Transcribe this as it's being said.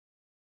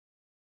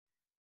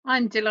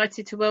I'm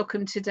delighted to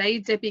welcome today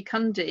Debbie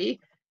Cundy,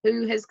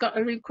 who has got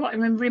quite a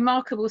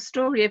remarkable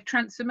story of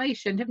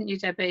transformation, haven't you,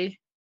 Debbie?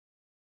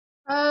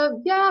 Yeah,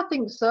 I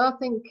think so. I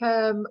think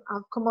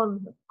I've come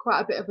on quite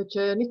a bit of a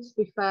journey, to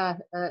be fair,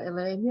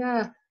 Elaine.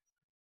 Yeah.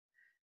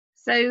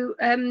 So,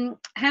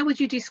 how would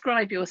you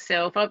describe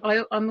yourself?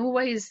 I'm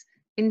always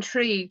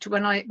intrigued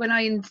when I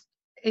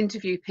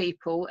interview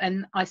people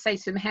and I say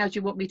to them, "How do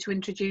you want me to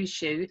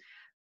introduce you?"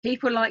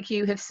 People like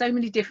you have so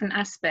many different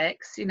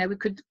aspects. You know, we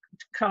could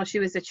class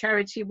you as a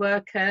charity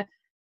worker,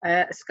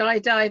 a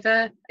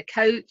skydiver, a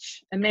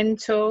coach, a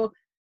mentor,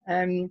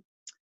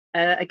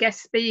 a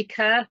guest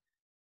speaker.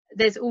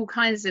 There's all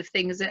kinds of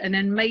things. An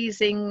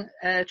amazing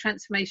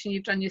transformation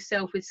you've done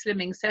yourself with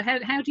slimming. So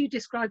how do you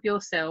describe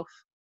yourself?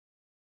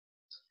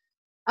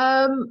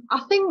 I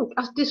think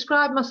I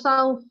describe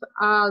myself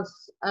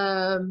as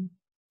a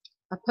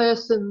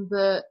person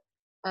that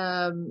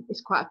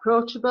is quite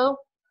approachable,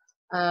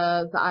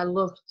 that I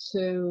love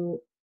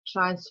to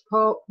try and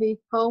support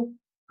people.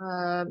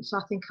 So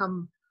I think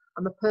I'm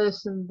a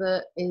person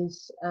that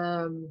is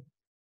a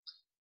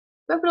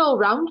bit of an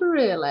all-rounder,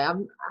 really.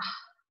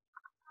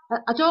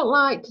 I don't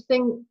like to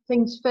think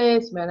things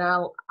faze me, and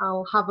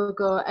I'll have a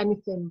go at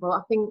anything. But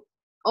I think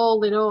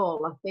all in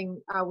all, I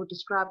think I would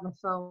describe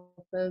myself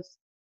as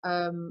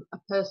a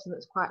person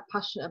that's quite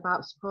passionate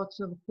about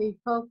supporting other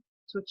people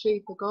to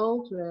achieve the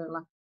goals,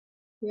 really.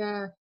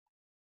 Yeah.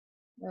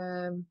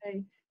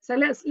 Okay. So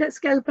let's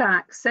go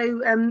back. So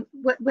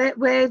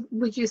where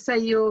would you say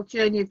your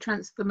journey of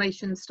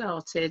transformation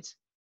started?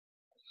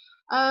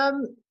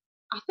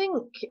 I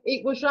think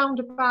it was round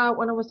about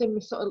when I was in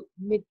my sort of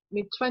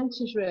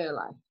mid-20s,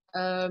 really.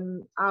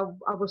 I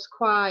was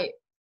quite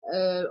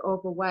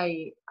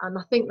overweight, and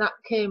I think that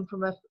came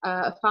from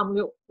a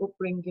family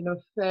upbringing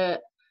of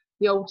the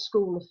old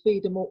school of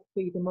feed them up,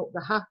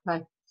 the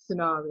happy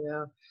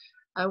scenario.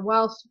 And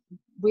whilst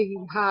we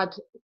had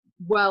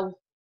well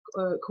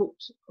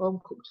cooked,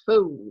 home cooked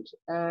food,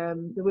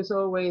 there was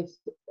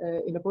always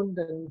in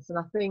abundance. And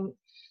I think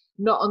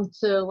not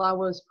until I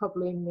was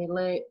probably in my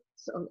late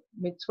sort of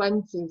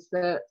mid-20s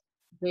that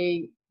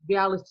the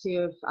reality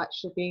of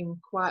actually being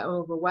quite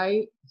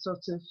overweight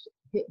sort of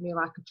hit me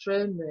like a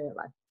train,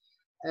 really.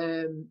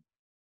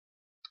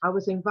 I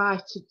was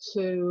invited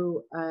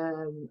to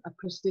a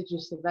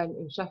prestigious event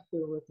in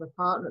Sheffield with my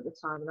partner at the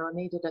time, and I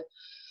needed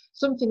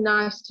something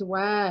nice to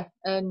wear.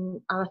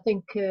 And I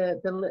think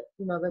the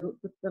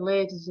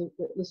ladies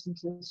that listen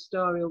to this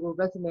story will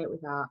resonate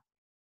with that.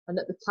 And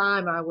at the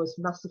time, I was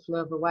massively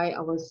overweight.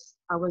 I was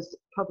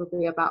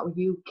probably about a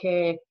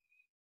UK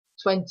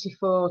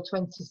 24,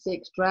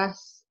 26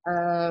 dress.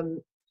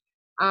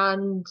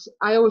 And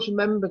I always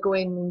remember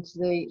going into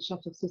the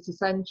Sheffield city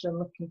centre and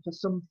looking for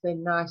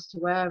something nice to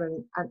wear.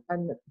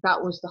 And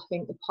that was, I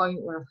think, the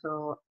point where I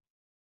thought,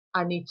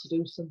 I need to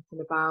do something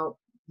about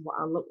what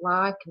I look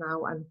like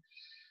now. And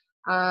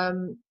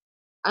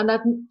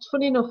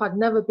funny enough, I'd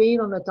never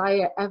been on a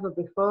diet ever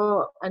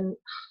before. And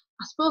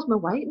I suppose my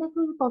weight never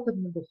really bothered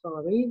me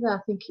before either. I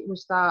think it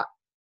was that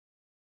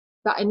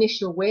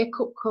initial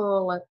wake-up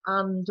call,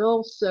 and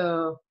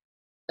also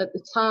at the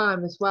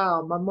time as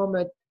well, my mum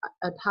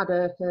had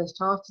her first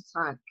heart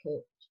attack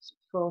at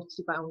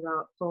 40,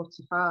 about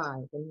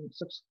 45, and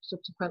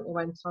subsequently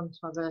went on to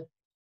have a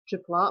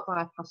triple heart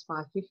bypass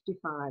by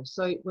 55.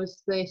 So it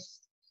was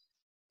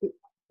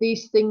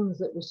these things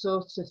that were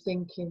sort of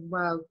thinking,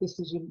 well, this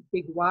is your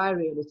big why,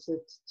 really,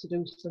 to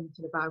do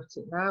something about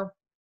it now.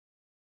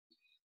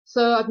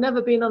 So I'd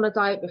never been on a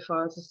diet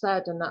before, as I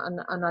said, and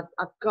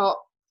I'd got,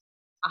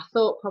 I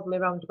thought probably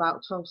around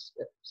about 7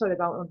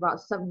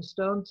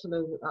 stone to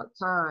lose at that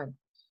time.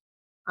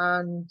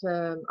 And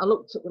I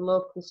looked at the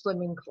local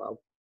slimming club,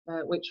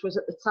 which was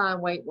at the time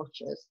Weight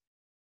Watchers.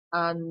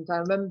 And I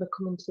remember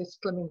coming to this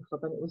slimming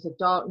club, and it was a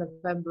dark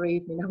November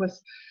evening. I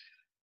was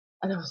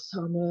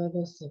so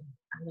nervous, and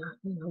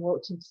I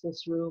walked into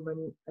this room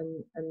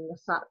and I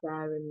sat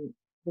there, and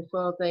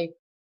before the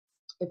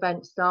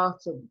event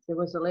started, there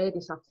was a lady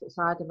sat at the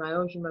side of me. I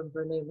always remember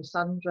her name was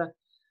Sandra,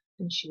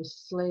 and she was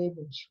slim,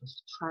 and she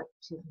was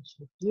attractive, and she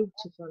was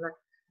beautiful.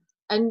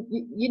 And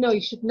you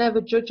should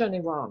never judge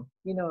anyone.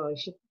 You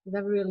should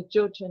never really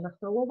judge. And I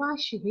thought, well, why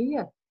is she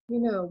here?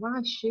 Why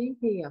is she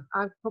here?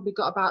 I've probably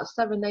got about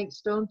 7, 8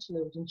 stone to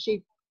lose, and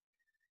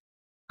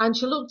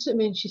she looked at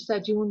me and she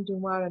said, "You're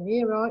wondering why I'm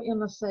here, aren't you?"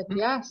 And I said,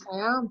 "Yes, I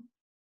am."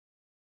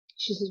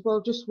 She says, "Well,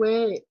 just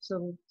wait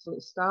till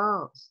it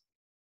starts."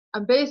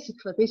 And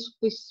basically,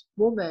 this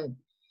woman,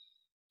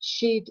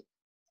 she'd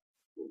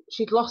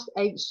lost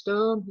 8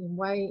 stone in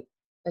weight,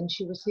 and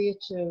she was here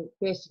to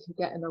basically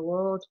get an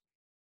award.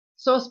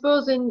 So I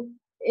suppose in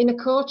a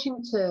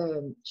coaching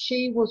term,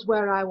 she was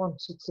where I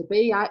wanted to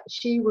be.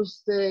 She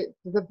was the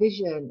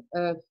vision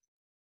of,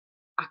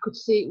 I could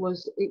see it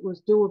was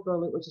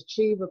doable, it was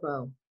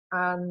achievable.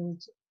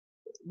 And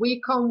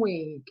week on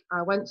week,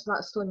 I went to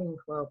that slimming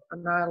club,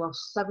 and I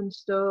lost 7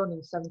 stone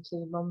in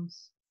 17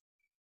 months.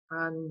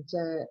 And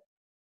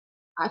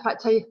if I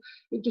tell you,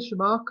 it was just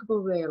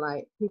remarkable, really.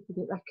 Like, people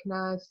didn't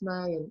recognise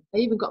me, and I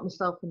even got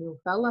myself a new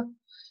fella.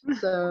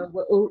 So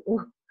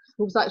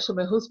who's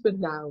actually my husband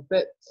now.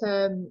 But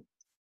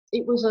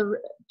it was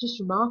just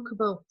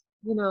remarkable,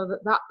 you know,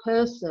 that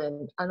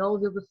person and all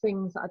the other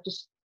things that I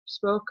just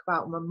spoke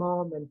about, my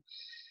mum,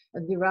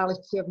 and the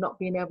reality of not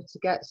being able to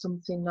get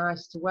something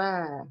nice to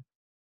wear.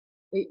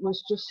 It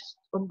was just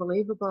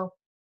unbelievable.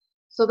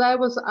 So there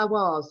was I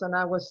was, and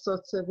I was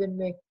sort of in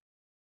my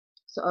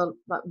sort of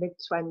like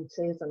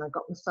mid-20s, and I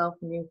got myself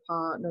a new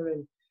partner,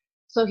 and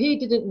so he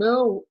didn't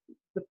know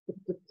the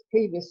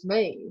previous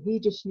me. He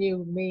just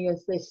knew me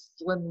as this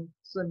slim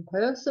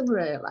person,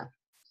 really.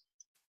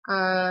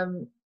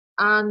 And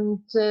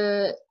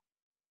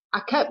I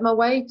kept my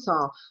weight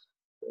off.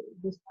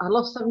 I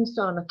lost 7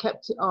 stone. I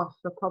kept it off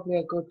for probably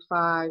a good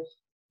about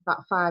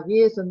 5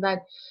 years, and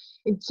then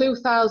in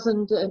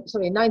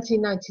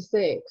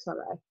 1996,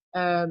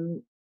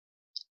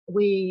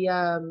 we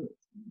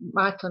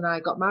Michael and I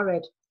got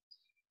married,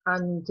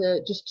 and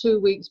just 2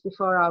 weeks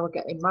before I were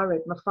getting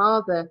married, my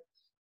father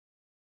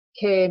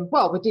came.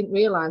 Well, we didn't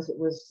realise it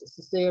was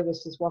as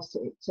serious as what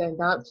it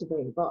turned out to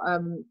be, but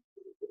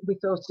we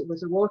thought it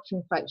was a water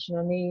infection,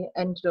 and he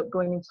ended up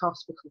going into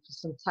hospital for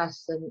some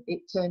tests, and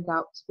it turned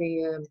out to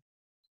be a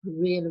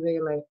really,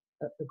 really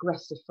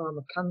aggressive form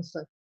of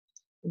cancer.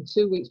 And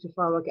 2 weeks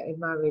before we were getting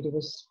married, he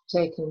was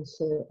taken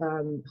to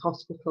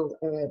hospital,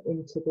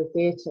 into the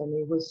theatre, and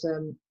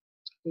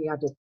he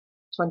had a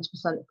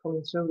 20% of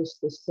coming through this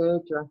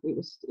surgery.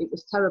 It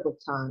was terrible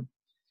time,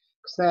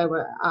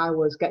 because I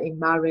was getting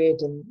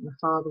married and my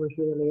father was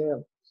really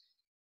ill.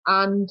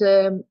 And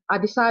I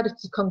decided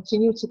to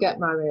continue to get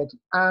married.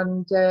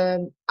 And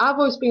I've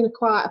always been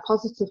quite a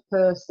positive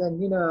person,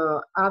 you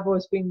know. I've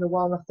always been the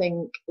one, I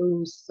think,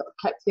 who's sort of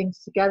kept things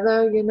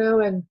together, you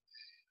know. And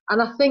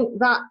I think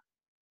that,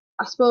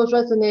 I suppose,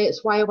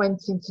 resonates why I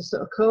went into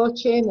sort of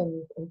coaching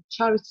and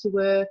charity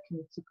work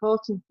and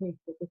supporting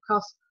people,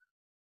 because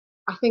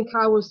I think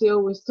I was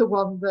always the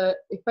one that,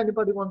 if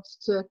anybody wanted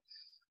to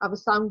have a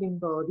sounding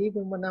board,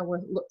 even when I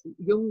was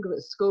younger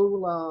at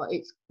school, or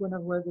it's when I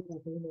was with her,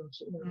 you know,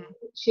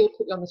 she'll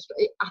put you on the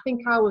street. I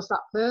think I was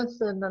that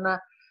person, and I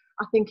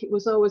think it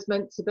was always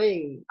meant to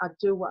be. I'd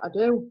do what I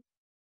do.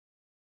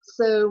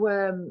 So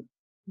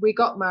we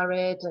got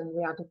married, and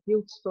we had a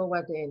beautiful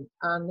wedding.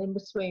 And in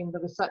between the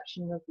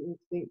reception of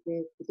the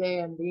day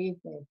and the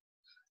evening,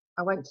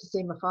 I went to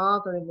see my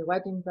father in the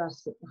wedding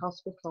dress at the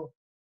hospital,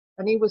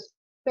 and he was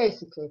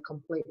basically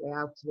completely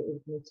out of it. He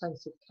was in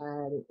intensive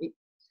care.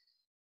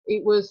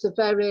 It was a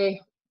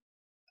very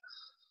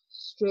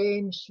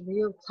strange,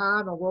 real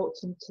time. I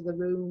walked into the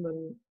room,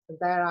 and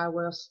there I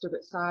was, stood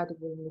at side of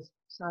him,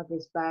 beside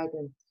his bed,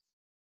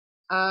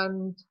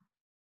 and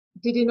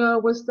did he know I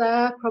was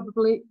there?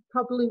 Probably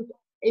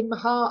in my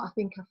heart, I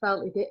think I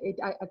felt I did.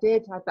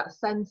 I had that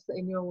sense that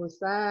he knew I was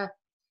there.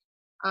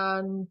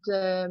 And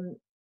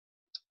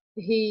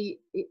he,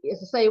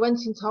 as I say, he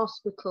went into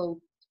hospital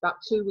about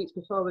 2 weeks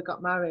before we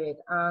got married,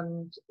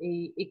 and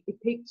he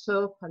picked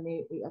up, and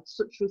he had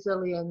such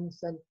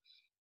resilience, and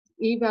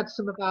he even had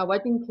some of our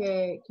wedding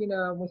cake, you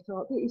know, and we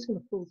thought, he's going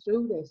to pull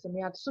through this. And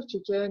he had such a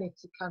journey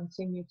to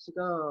continue to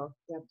go.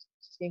 He had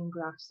skin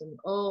grafts and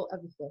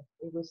everything.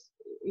 He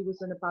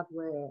was in a bad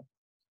way.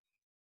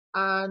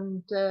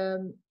 And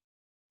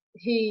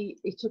he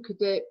took a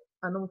dip,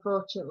 and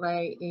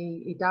unfortunately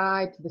he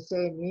died the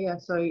same year.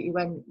 So he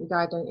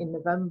died in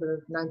November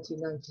of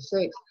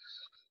 1996.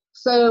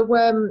 So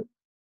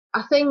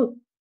I think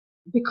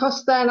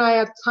because then I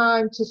had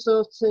time to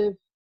sort of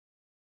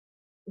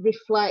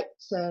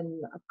reflect,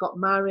 and I got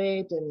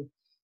married, and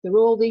there were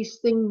all these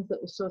things that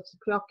were sort of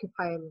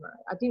preoccupying me.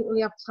 I didn't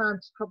really have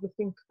time to probably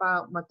think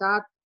about my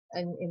dad,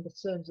 and in the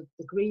terms of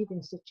the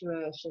grieving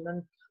situation.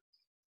 And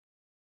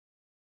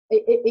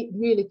it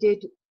really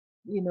did,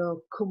 you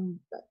know, come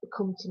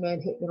to me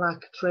and hit me like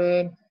a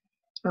train.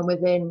 And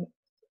within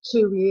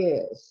 2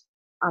 years,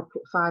 I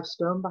put 5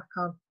 stone back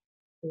on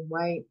in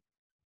weight.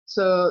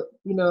 So,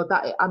 you know,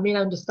 that, I mean,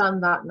 I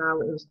understand that now.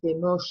 It was the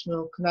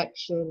emotional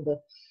connection, the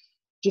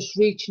just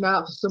reaching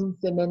out for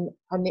something,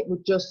 and it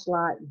was just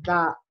like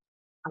that.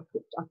 I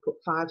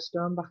put 5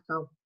 stone back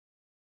on.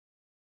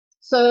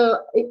 So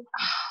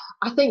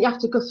I think you have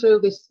to go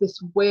through this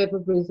wave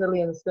of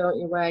resilience, don't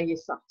you, where you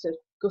have to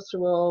go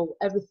through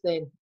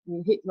everything.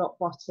 You hit rock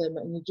bottom,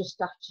 and you just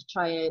have to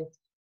try and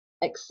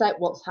accept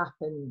what's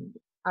happened.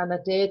 And I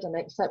did, and I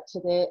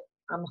accepted it.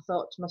 And I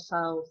thought to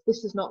myself,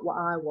 this is not what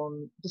I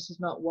want. This is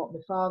not what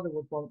my father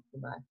would want for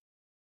me.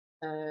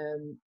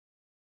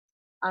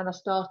 And I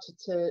started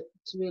to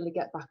really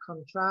get back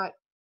on track.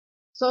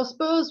 So I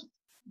suppose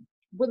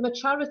with my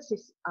charity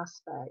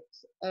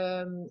aspect,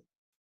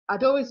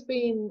 I'd always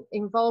been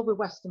involved with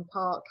Western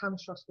Park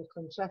Cancer Hospital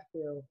in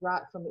Sheffield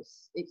right from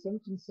its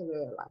infancy,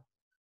 really.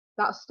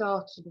 That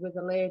started with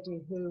a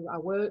lady who I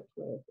worked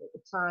with at the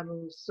time,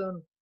 whose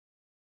son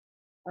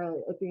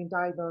had been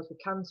diagnosed with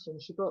cancer, and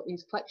she brought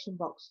these collection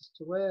boxes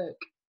to work.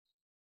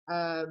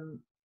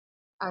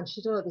 And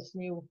she'd this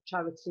new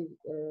charity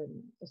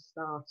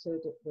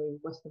started at the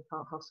Western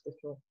Park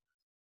Hospital.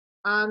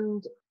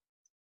 And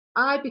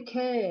I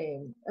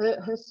became,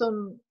 her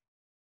son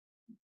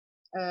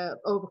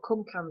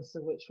overcome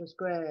cancer, which was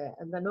great.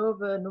 And then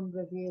over a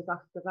number of years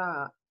after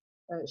that,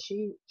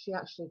 she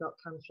actually got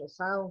cancer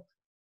herself.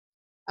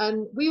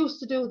 And we used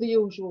to do the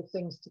usual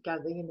things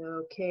together, you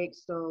know, cake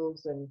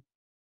stalls, and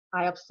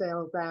I have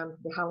sailed down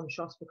the Howland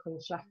Hospital in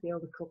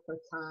Sheffield a couple of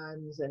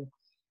times, and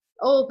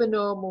all the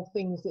normal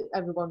things that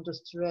everyone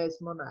does to raise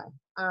money.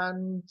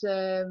 And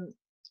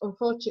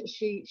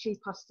unfortunately, she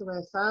passed away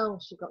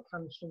herself. She got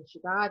cancer and she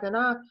died. And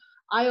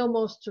I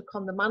almost took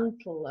on the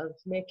mantle of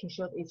making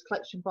sure that these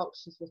collection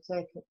boxes were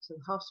taken to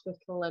the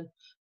hospital. And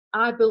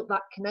I built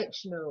that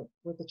connection up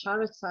with the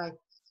charity.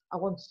 I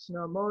wanted to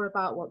know more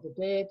about what they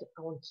did.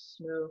 I wanted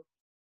to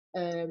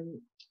know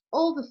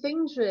all the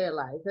things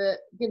really that,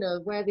 you know,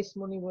 where this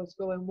money was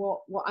going,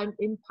 what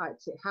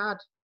impact it had.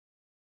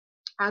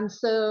 And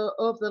so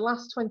over the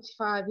last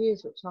 25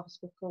 years, which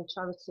hospital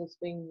charity has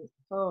been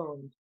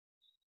formed,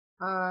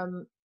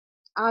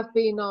 I've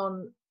been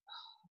on,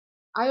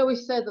 I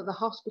always say that the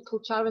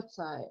hospital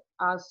charity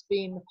has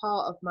been a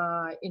part of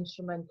my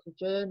instrumental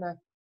journey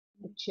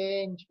of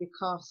change,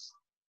 because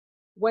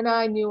when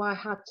I knew I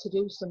had to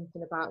do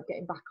something about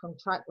getting back on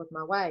track with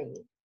my weight,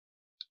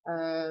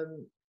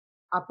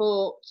 I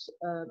bought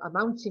a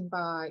mountain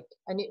bike,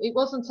 and it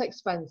wasn't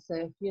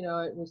expensive, you know,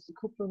 it was a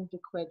couple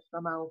 £100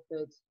 from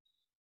Alfred's.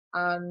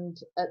 And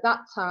at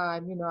that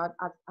time, you know,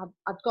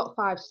 I'd got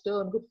 5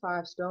 stone, good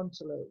 5 stone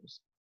to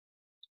lose.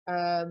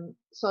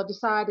 So I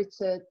decided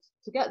to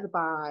get the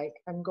bike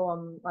and go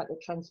on like the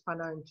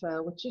Trans-Pennine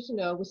Trail, which is, you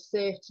know, was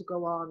safe to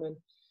go on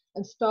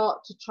and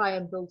start to try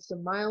and build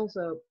some miles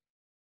up.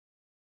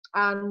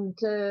 And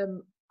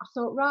I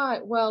thought,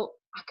 right, well,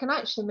 I can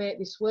actually make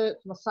this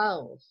work for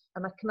myself,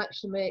 and I can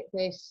actually make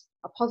this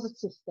a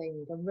positive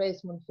thing and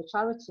raise money for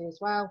charity as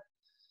well.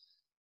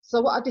 So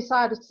what I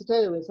decided to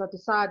do is I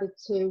decided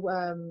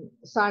to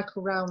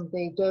cycle around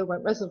the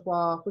Derwent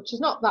Reservoir, which is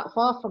not that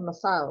far from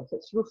myself.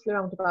 It's roughly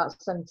around about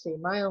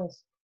 17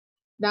 miles.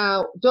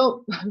 Now,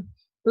 don't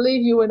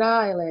believe you and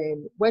I,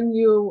 Elaine, when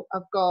you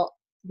have got,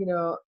 you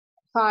know,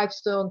 5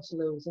 stone to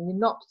lose and you're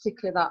not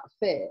particularly that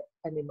fit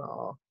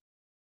anymore,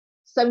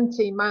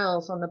 17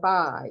 miles on a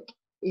bike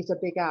is a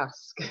big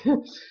ask.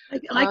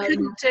 I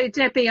couldn't do,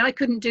 Debbie, I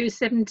couldn't do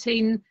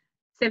 17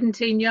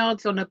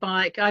 yards on a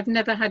bike. I've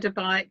never had a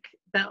bike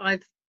that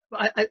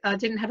I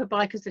didn't have a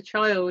bike as a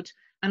child,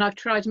 and I've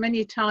tried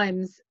many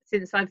times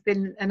since I've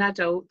been an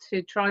adult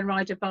to try and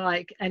ride a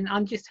bike, and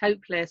I'm just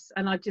hopeless,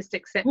 and I've just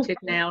accepted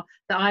now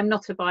that I'm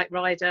not a bike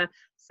rider.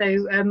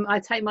 So I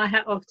take my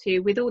hat off to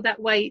you with all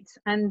that weight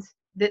and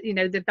the, you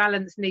know, the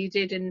balance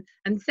needed,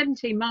 and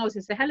 17 miles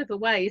is a hell of a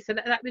way. So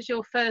that was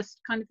your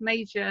first kind of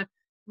major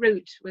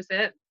route, was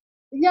it?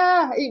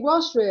 Yeah, it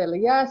was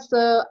really, yeah.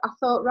 So I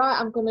thought, right,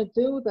 I'm going to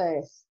do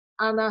this.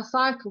 And I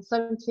cycled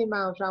 17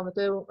 miles around the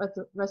Derwent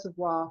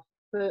Reservoir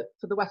for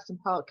the Western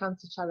Park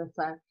Cancer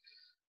Charity.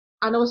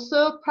 And I was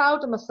so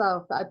proud of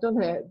myself that I'd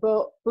done it.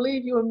 But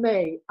believe you and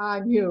me, I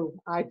knew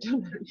I'd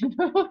done it.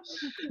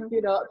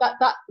 You know,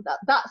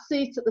 that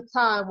seat at the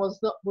time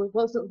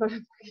wasn't very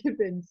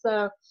forgiving.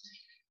 So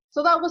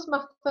that was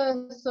my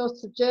first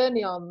sort of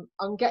journey on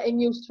getting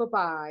used to a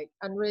bike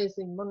and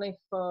raising money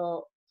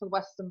for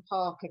Western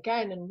Park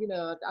again. And you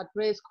know, I'd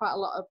raised quite a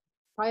lot of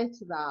prior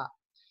to that.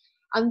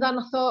 And then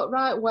I thought,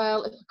 right,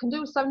 well, if I can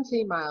do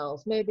 17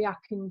 miles, maybe I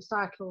can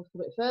cycle a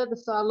bit further.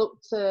 So I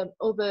looked at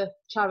other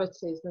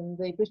charities, and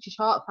the British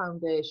Heart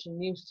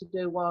Foundation used to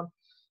do one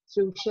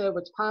through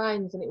Sherwood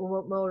Pines, and it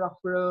went more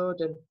off-road,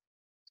 and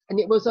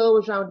it was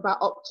always around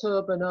about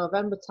October,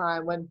 November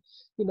time when,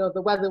 you know,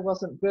 the weather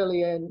wasn't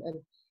brilliant.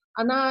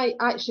 And I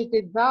actually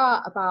did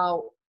that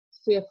about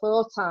 3 or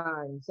 4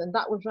 times, and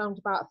that was around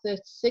about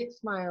 36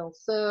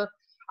 miles. So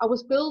I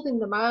was building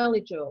the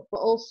mileage up, but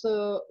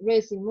also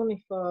raising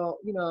money for,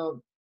 you know,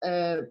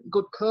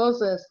 good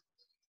causes.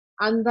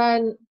 And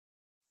then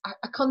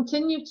I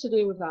continued to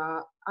do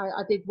that.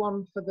 I did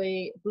one for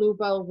the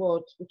Bluebell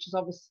Wood, which is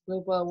obviously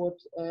Bluebell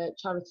Wood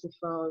charity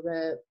for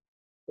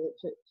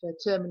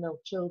terminal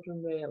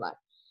children, really.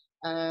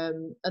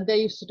 And they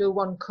used to do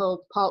one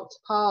called Park to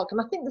Park, and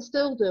I think they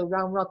still do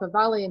around Rother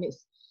Valley, and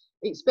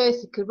it's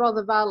basically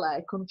Rother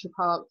Valley, Country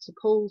Park to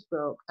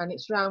Poolsbrook, and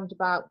it's round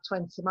about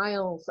 20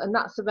 miles, and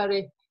that's a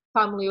very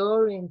family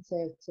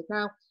orientated.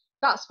 Now,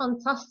 that's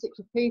fantastic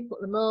for people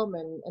at the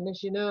moment, and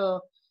as you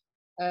know,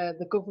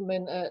 the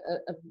government are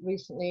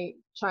recently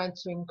trying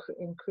to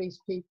increase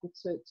people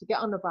to get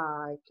on a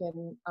bike,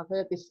 and I've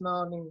heard this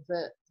morning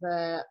that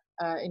they're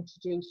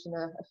introducing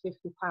a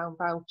 £50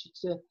 voucher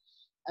to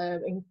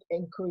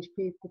encourage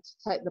people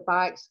to take the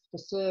bikes for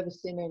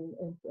servicing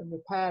and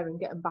repair and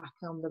get them back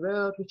on the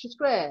road, which is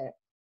great.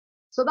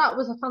 So that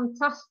was a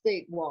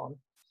fantastic one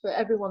for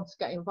everyone to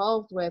get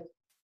involved with.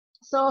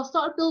 So I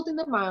started building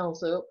the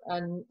miles up,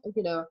 and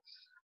you know,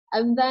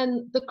 and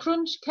then the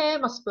crunch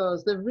came, I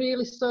suppose. The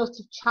really sort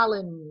of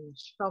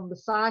challenge from the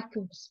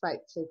cycling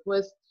perspective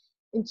was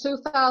in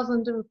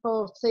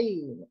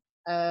 2014,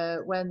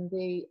 when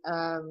the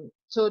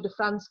Tour de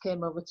France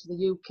came over to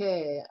the UK,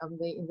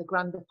 and in the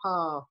Grand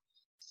Depart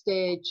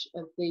stage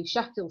of the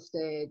Sheffield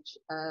stage,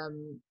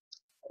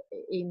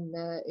 in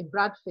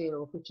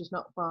Bradfield, which is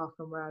not far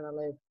from where I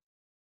live.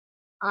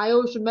 I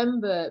always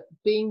remember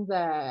being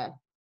there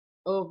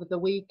over the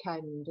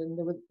weekend, and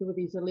there were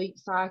these elite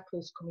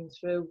cyclists coming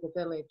through the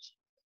village.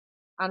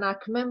 And I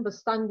can remember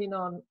standing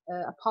on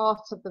a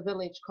part of the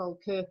village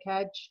called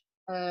Kirkedge,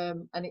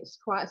 and it's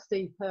quite a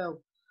steep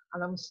hill.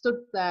 And I'm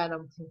stood there and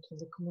I'm thinking,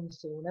 they're coming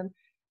soon. And,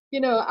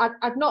 you know,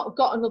 I'd not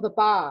got another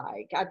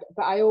bike,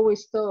 but I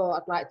always thought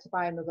I'd like to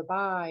buy another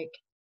bike.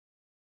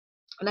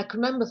 And I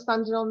can remember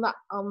standing on that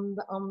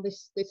on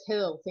this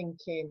hill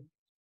thinking,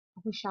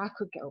 I wish I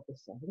could get up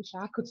this hill. I wish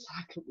I could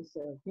cycle this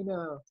hill, you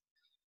know.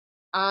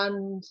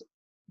 And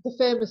the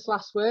famous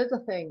last words, I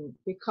think,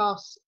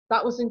 because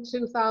that was in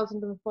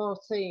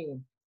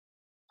 2014,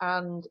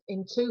 and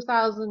in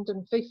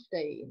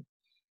 2015,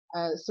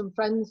 some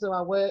friends who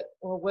I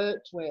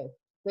worked with,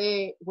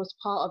 they was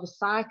part of a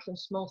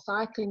small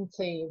cycling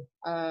team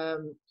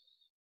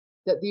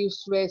that they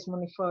used to raise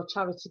money for a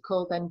charity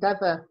called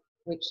Endeavour,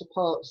 which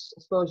supports,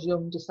 I suppose,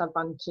 young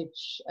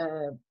disadvantaged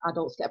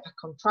adults get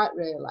back on track,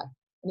 really.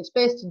 And it's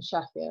based in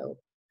Sheffield.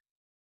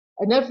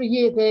 And every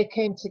year they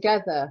came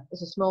together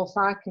as a small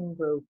cycling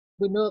group.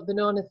 They're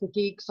known as the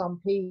Geeks on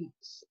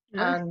Peaks.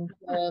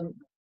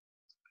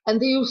 And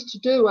they used to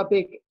do a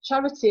big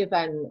charity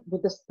event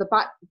with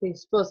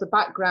the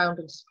background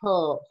and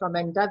support from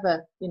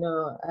Endeavour, you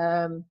know.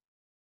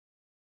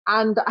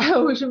 And I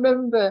always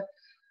remember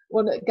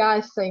one of the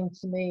guys saying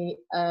to me,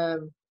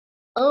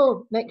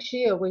 "Oh, next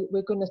year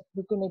we're gonna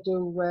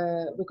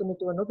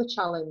do another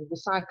challenge,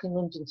 recycling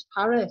London to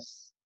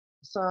Paris."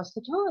 So I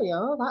said, "Oh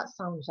yeah, that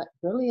sounds like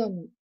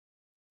brilliant.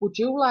 Would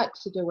you like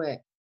to do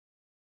it?"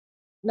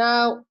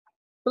 Now,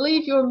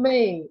 believe you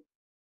me,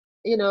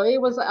 you know, I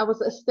was at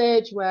a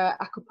stage where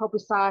I could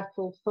probably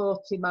cycle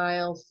 40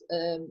 miles,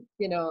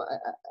 you know,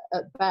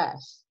 at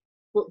best.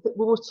 But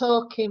we were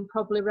talking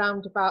probably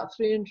around about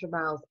 300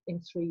 miles in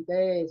 3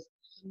 days.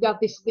 You have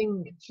this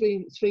thing,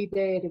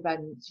 three-day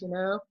events, you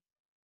know.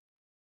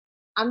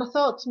 And I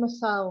thought to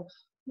myself,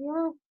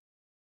 yeah,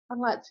 I'd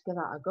like to give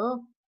that a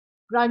go.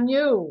 But I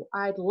knew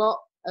I had a lot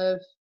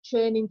of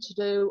training to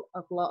do,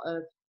 a lot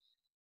of,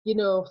 you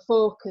know,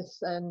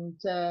 focus, and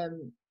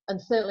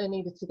certainly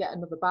needed to get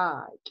another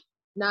bike.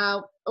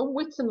 Now,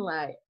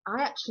 unwittingly,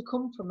 I actually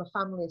come from a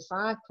family of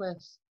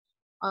cyclists.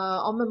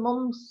 On my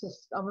mum's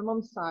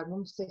side,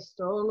 mum's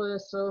sister, all her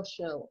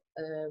social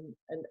and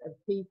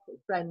people,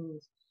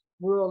 friends,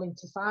 were all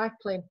into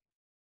cycling.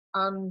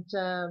 And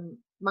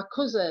my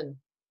cousin,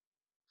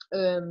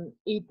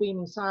 he'd been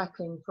in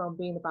cycling from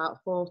being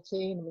about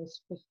 14, and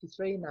he's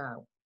 53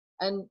 now.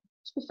 And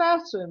to be fair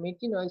to him,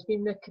 he's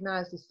been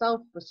recognised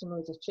himself for some of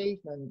his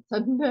achievements.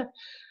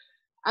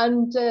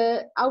 And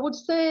I would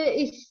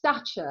say his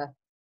stature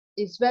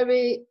is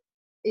very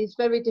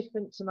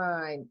different to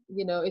mine.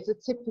 You know, he's a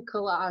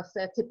typical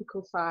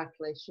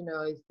cyclist. You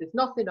know, there's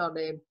nothing on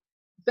him,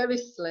 very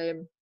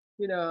slim.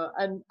 You know,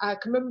 and I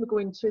can remember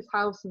going to his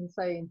house and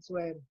saying to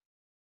him,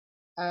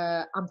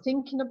 "I'm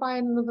thinking of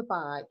buying another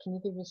bike. Can you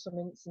give me some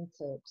instant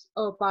tips?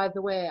 Oh, by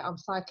the way, I'm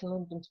cycling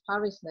London to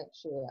Paris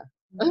next year."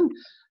 And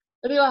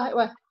you're like,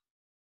 well,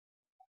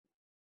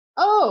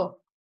 oh,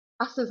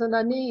 I says, and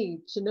I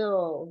need to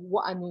know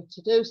what I need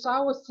to do. So I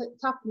was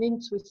tapping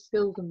into his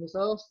skills and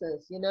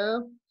resources, you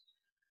know.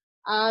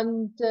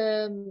 And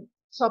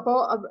so I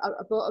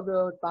bought a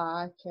road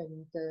bike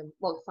and a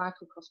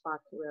cyclocross bike,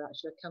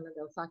 actually a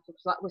Cannondale cycle,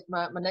 because that was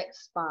my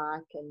next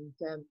bike. And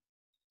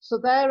so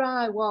there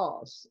I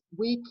was,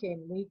 week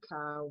in, week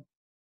out.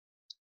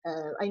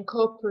 I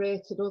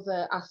incorporated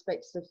other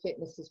aspects of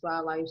fitness as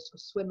well. I used to go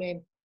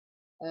swimming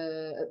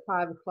at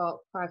 5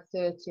 o'clock,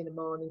 5:30 in the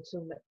morning,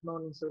 2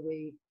 mornings a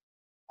week.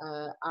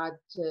 I'd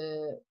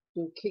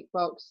do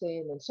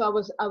kickboxing, and so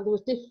there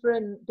was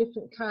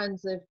different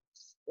kinds of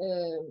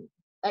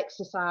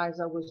exercise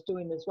I was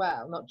doing as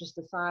well, not just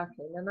the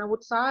cycling. And I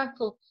would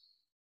cycle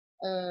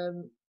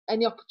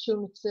any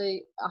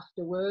opportunity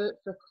after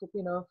work for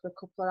a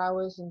couple of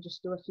hours and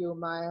just do a few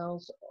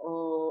miles.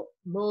 Or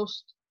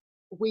most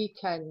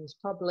weekends,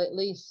 probably at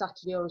least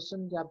Saturday or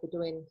Sunday, I'd be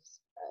doing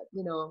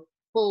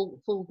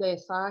full day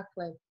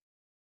cycling.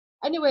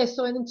 Anyway,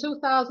 so in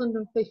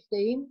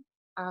 2015,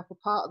 I was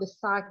part of this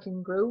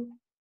cycling group,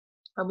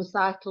 and we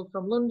cycled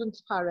from London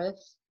to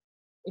Paris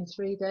in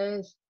 3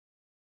 days.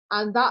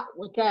 And that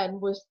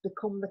again was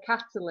become the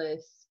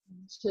catalyst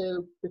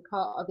to be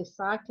part of this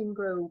cycling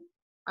group.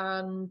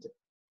 And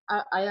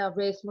I have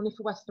raised money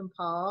for Weston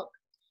Park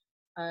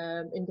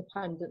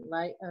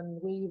independently,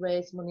 and we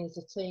raised money as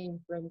a team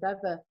for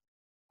Endeavour.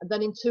 And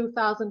then in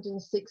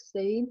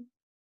 2016,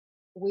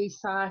 we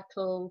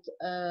cycled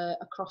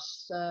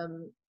across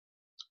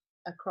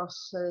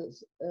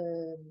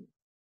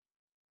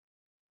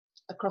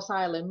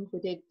Ireland. We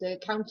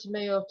did County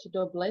Mayo to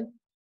Dublin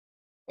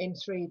in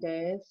 3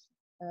 days,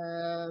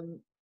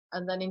 and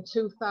then in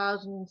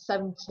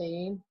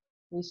 2017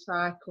 we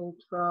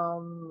cycled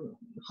from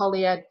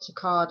Holyhead to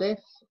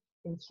Cardiff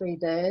in 3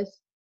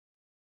 days,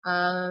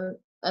 and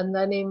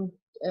then in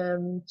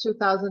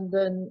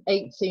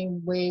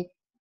 2018 we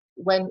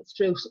went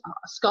through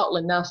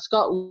Scotland. Now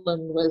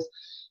Scotland was,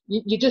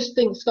 you just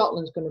think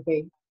Scotland's going to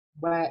be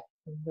wet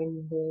and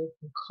windy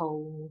and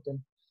cold, and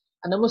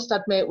I must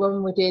admit,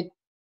 when we did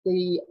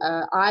the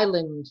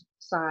island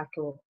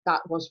cycle,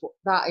 that is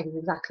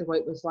exactly what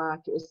it was like.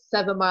 It was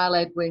 7-mile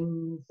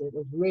headwinds, it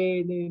was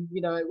raining,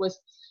 you know, it was,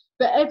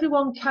 but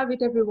everyone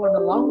carried everyone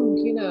along,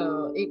 you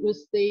know. It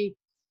was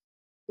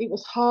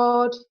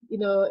hard, you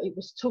know, it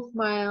was tough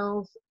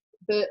miles,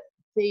 but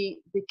the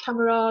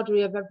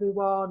camaraderie of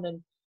everyone.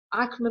 And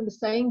I can remember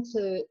saying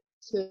to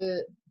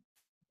the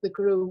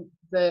group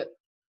that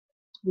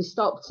we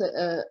stopped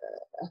at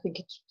I think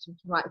it's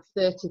something like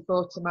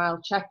 30-40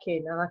 mile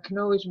check-in, and I can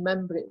always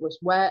remember it was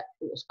wet,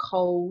 it was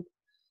cold,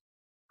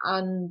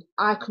 and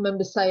I can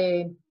remember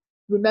saying,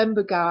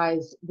 remember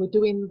guys, we're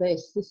doing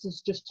this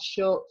is just a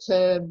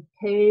short-term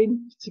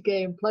pain to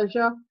gain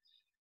pleasure,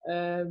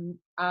 and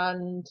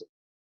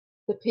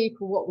the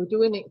people what we're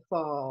doing it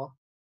for,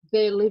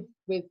 they live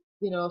with,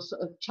 you know,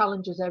 sort of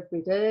challenges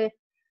every day.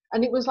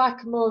 And it was like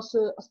I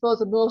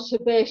suppose a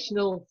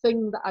motivational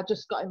thing that I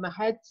just got in my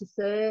head to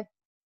say.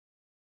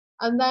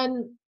 And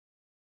then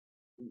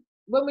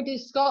when we did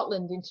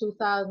Scotland in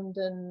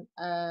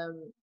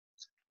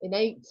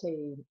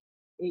 2018,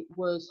 it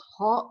was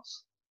hot.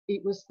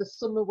 It was the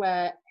summer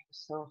where it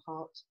was so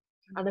hot.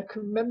 And I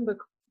can remember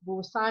we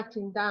were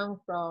cycling down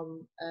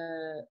from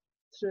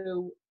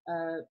through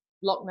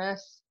Loch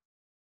Ness,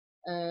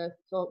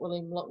 Fort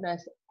William, Loch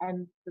Ness,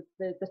 and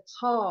the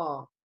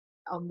tar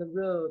on the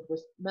road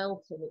was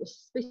melting. It was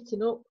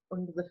spitting up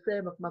under the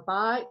frame of my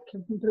bike,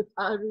 and it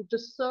was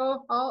just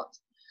so hot.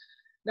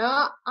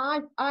 Now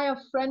I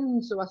have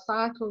friends who I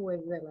cycle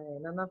with,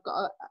 Elaine, and I've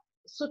got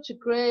such a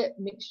great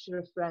mixture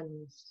of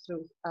friends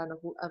and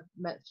I've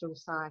met through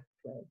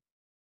cycling,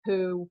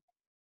 who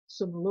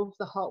some love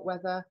the hot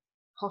weather,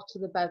 hotter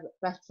the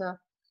better,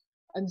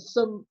 and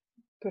some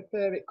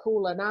prefer it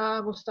cooler. And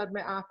I must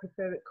admit I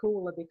prefer it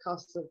cooler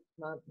because of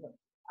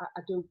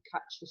I do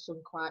catch the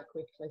sun quite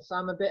quickly. So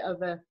I'm a bit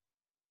of a,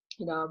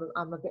 you know,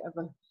 I'm a bit of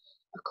a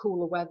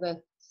cooler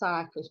weather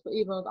cyclist, but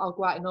even I'll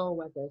go out in all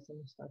weathers, I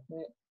must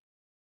admit.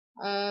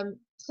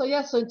 So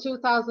yeah, so in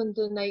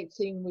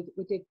 2018 we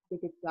did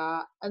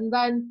that, and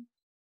then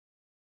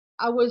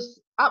I was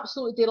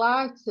absolutely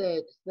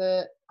delighted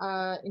that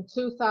in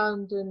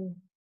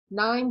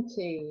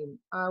 2019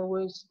 I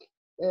was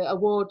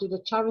awarded a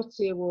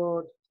charity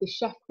award, the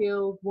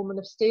Sheffield Woman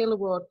of Steel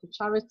Award for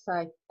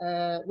charity,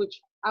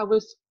 which I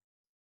was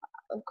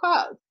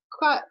quite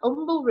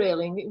humble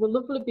really. And it was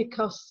lovely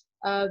because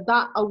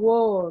that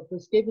award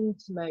was given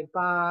to me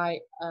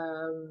by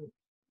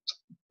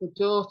the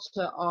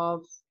daughter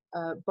of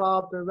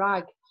Barbara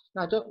Ragg.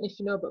 Now, I don't know if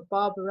you know, but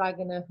Barbara Ragg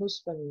and her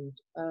husband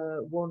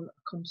won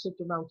a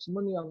considerable amount of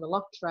money on the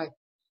lottery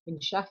in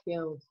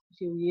Sheffield a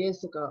few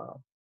years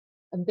ago,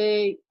 and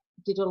they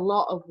did a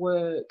lot of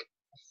work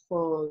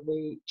for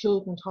the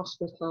Children's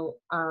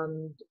Hospital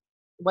and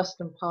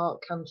Western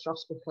Park Cancer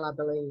Hospital, I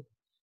believe.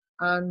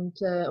 And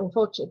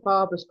unfortunately,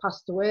 Barbara's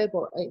passed away,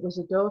 but it was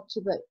a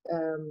daughter that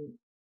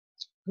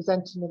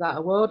presented me that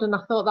award, and I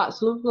thought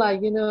that's lovely,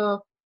 you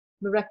know,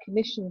 the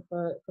recognition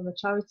from a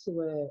charity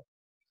work.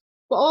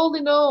 But all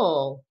in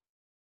all,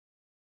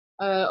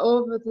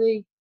 over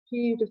the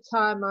period of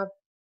time I've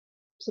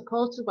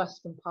supported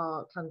Western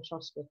Park Cancer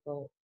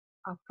Hospital,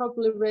 I've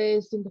probably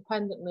raised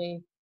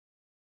independently,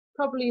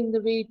 probably in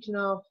the region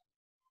of,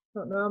 I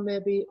don't know,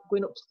 maybe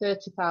going up to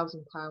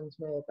 £30,000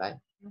 maybe.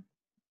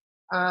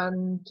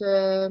 And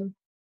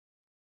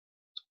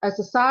as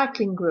a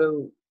cycling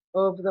group,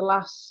 over the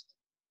last,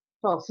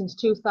 well, since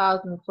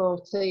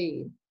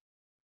 2015,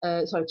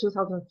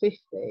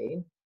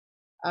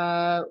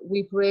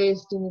 we've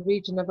raised in the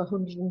region of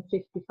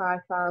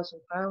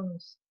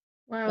 £155,000.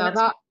 Wow, now that's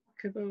that,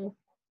 remarkable.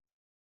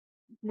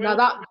 now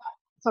that,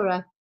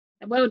 sorry.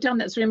 Well done,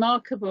 that's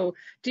remarkable.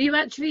 Do you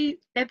actually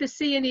ever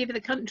see any of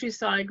the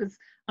countryside? Because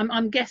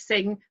I'm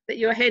guessing that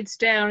your head's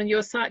down and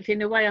you're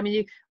cycling away. I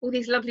mean, all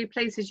these lovely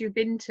places you've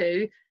been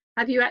to,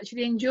 have you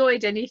actually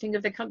enjoyed anything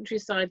of the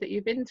countryside that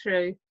you've been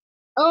through?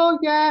 Oh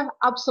yeah,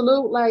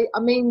 absolutely. I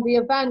mean, the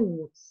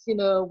events, you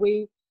know,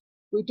 we're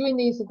doing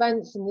these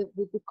events and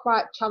they're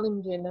quite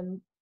challenging.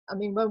 And I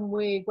mean, when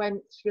we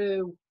went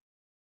through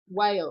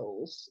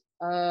Wales,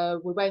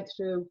 we went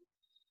through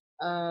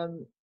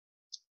 2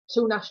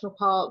 national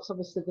parks,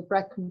 obviously the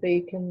Brecon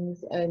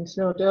Beacons and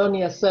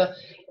Snowdonia. So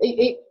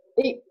it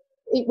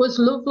was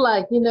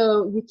lovely, you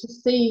know, to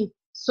see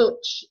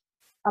such.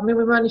 I mean,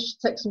 we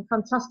managed to take some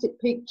fantastic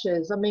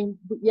pictures. I mean,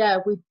 yeah,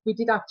 we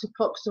did have to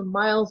clock some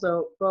miles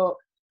up, but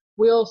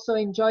we also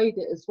enjoyed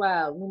it as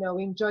well. You know,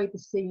 we enjoyed the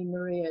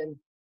scenery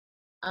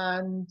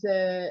and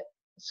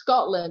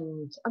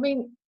Scotland. I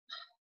mean,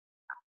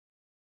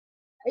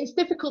 it's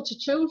difficult to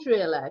choose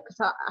really, because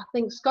I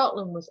think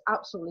Scotland was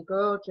absolutely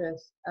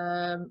gorgeous,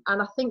 and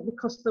I think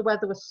because the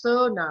weather was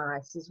so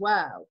nice as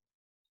well,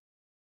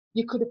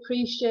 you could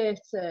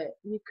appreciate it.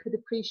 You could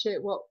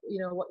appreciate what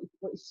you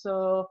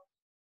saw,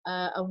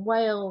 and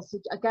Wales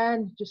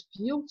again, just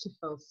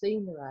beautiful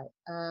scenery.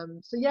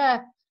 So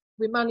yeah,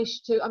 we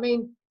managed to. I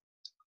mean,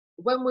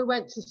 when we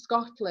went to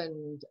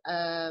Scotland,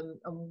 and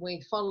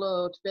we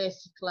followed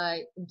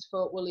basically into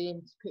Fort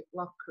William to pick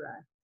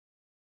Lochra,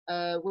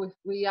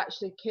 we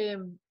actually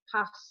came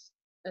past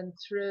and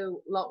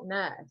through Loch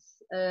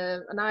Ness,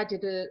 and I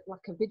did a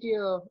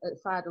video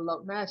outside of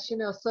Loch Ness, you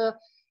know. So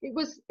we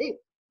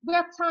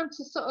had time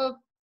to sort of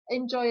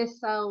enjoy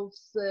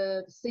ourselves,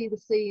 see the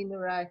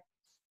scenery,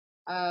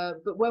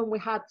 but when we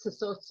had to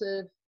sort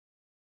of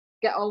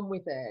get on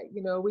with it,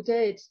 you know, we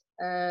did.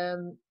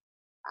 And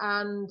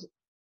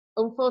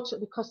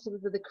unfortunately, because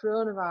of the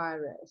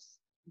coronavirus,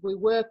 we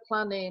were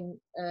planning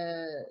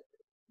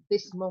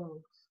this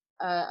month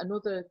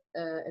another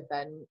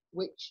event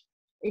which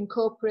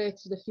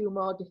incorporated a few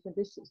more different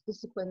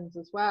disciplines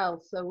as well.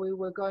 So we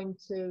were going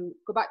to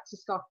go back to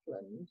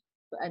Scotland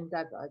for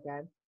Endeavour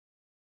again,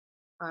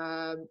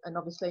 and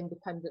obviously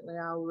independently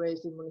I was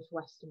raising money for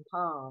Western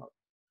Park,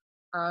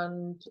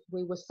 and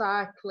we were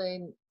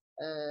cycling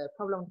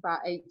probably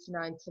about 80 to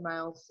 90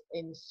 miles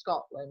in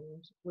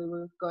Scotland. We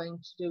were going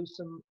to do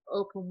some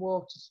open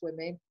water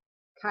swimming,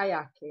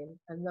 kayaking,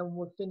 and then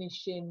we're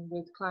finishing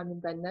with climbing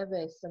Ben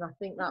Nevis. And I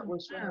think that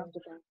was round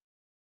about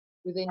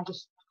within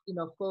just, you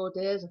know, 4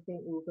 days. I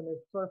think we were going to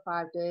 4 or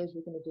 5 days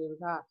we're going to do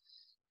that.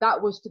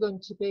 That was going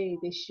to be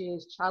this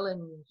year's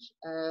challenge,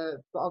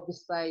 but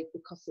obviously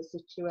because of the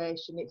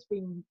situation, it's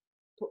been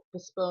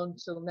postponed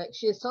till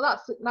next year. So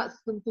that's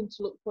something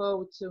to look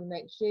forward to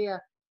next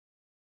year.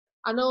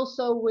 And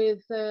also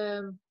with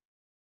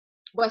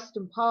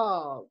Western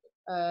Park,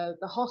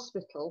 the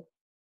hospital,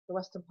 the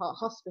Western Park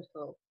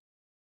Hospital,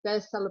 they're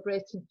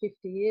celebrating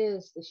 50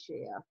 years this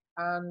year.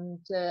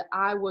 And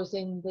I was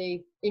in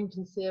the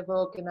infancy of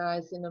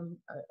organising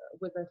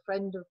with a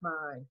friend of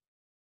mine,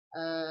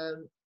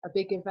 a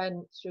big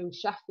event through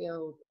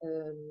Sheffield,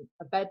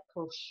 a bed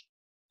push.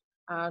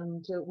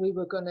 And we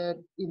were going to,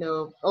 you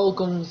know, all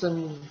guns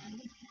and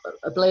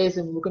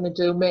ablazing, we're going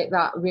to make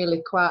that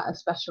really quite a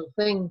special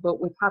thing, but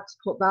we've had to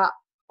put that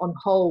on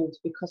hold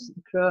because of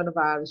the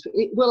coronavirus.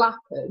 It will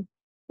happen,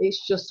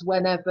 it's just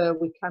whenever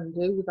we can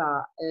do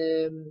that.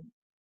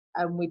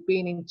 And we've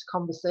been into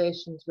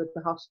conversations with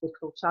the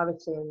hospital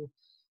charity, and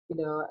you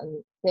know,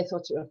 and they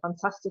thought it was a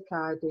fantastic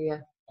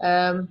idea.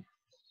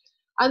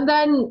 And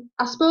then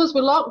I suppose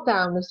with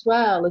lockdown as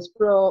well has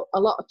brought a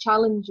lot of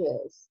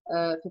challenges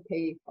for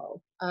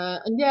people.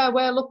 And yeah,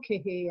 we're lucky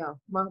here.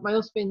 My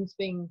husband's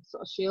been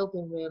sort of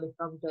shielding really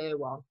from day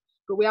one.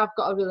 But we have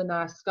got a really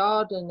nice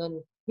garden,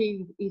 and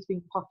he's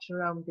been pottering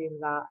around in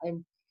that.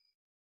 And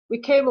we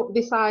came up with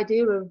this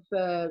idea of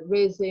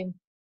raising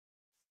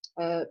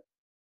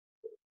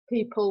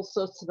people's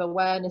sort of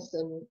awareness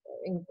and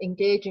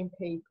engaging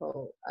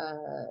people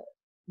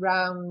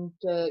around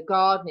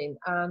gardening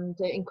and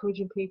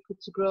encouraging people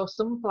to grow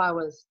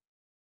sunflowers,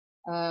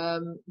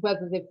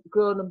 whether they've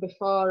grown them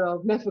before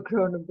or never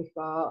grown them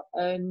before.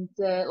 And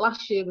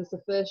last year was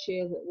the first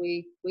year that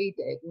we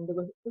did, and they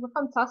were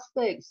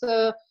fantastic.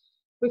 So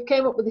we've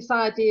came up with this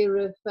idea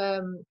of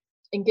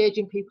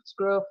engaging people to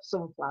grow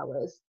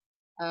sunflowers.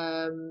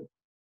 I've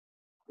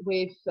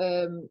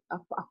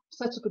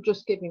set up a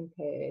Just Giving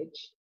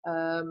page,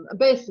 and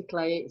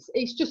basically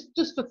it's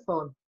just for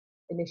fun.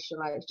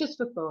 Initially, it's just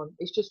for fun.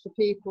 It's just for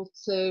people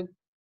to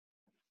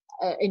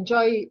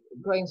enjoy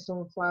growing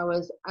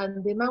sunflowers,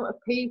 and the amount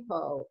of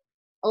people,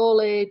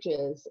 all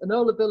ages and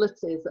all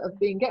abilities, that have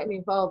been getting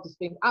involved has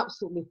been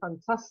absolutely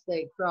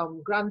fantastic.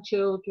 From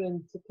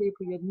grandchildren to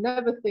people you'd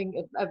never think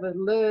would ever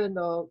learn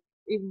or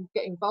even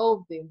get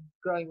involved in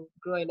growing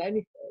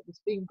anything.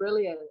 It's been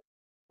brilliant.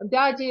 And the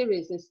idea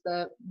is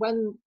that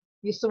when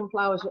your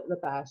sunflowers are at the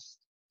best,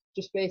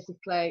 just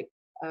basically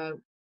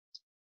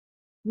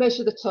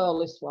measure the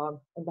tallest one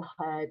and the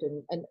head,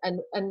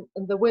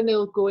 and the winner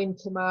will go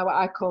into my, what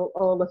I call,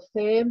 Hall of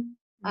Fame.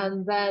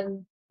 And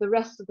then the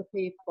rest of the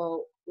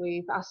people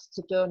we've asked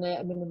to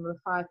donate a minimum of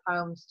 £5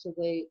 to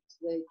the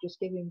Just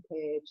Giving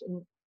page,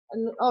 and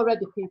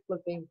already people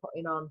have been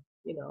putting on,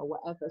 you know,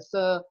 whatever.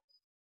 So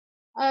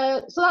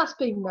that's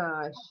been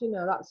nice, you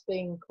know, that's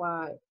been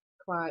quite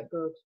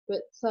good.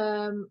 But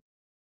I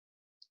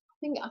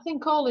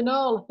think all in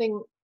all, I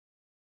think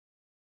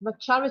my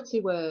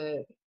charity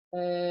work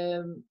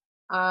and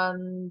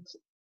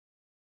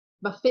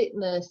my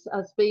fitness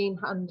has been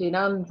hand in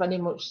hand, very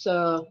much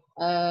so.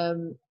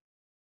 And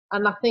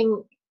I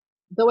think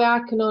the way I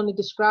can only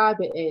describe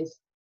it is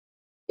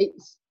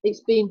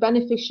it's been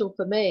beneficial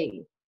for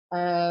me,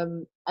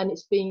 and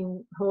it's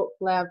been,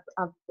 hopefully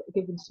I've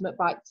given something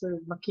back to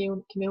my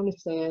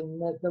community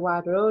and the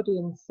wider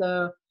audience.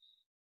 So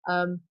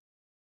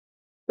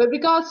but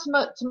regards to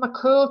my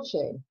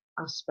coaching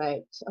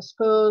aspect, I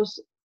suppose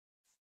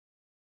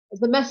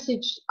the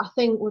message I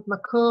think with my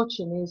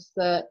coaching is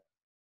that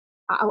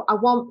I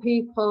want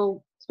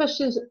people,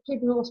 especially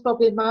people who are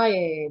probably my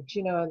age,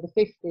 you know, in the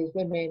 50s,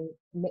 women,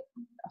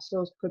 I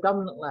suppose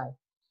predominantly,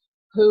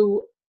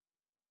 who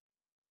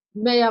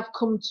may have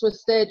come to a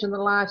stage in their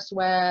lives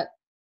where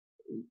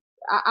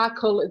I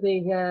call it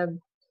the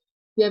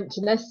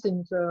empty nest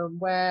syndrome,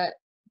 where,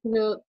 you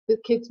know, the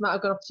kids might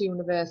have gone off to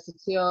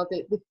university, or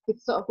they've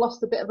sort of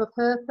lost a bit of a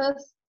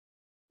purpose.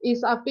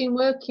 is I've been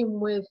working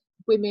with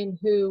women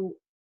who,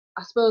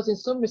 I suppose in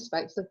some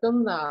respects, have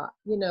done that.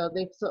 You know,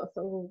 they've sort of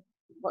thought, well,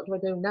 what do I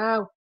do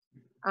now?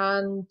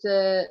 And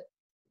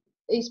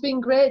it's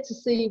been great to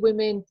see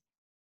women,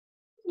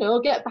 you know,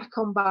 get back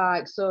on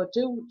bikes or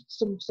do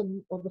some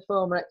other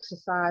form of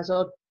exercise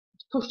or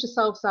push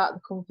themselves out of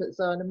the comfort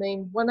zone. I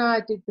mean, when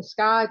I did the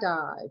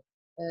skydive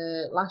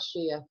last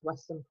year at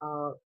Western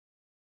Park,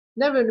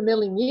 never in a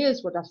million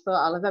years would I have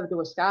thought I'll ever do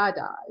a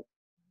skydive.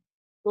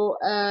 But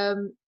I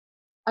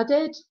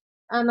did,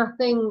 and I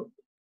think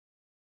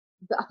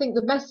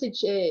the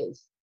message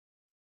is,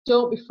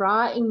 don't be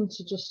frightened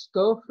to just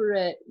go for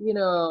it, you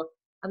know.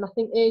 And I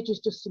think age is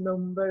just a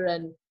number,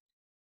 and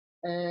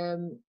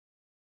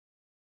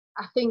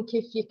I think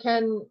if you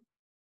can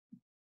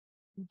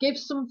give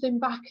something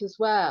back as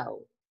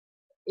well,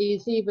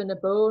 is even a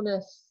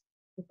bonus,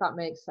 if that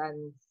makes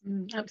sense.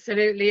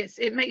 Absolutely,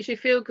 it makes you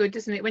feel good,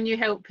 doesn't it, when you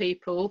help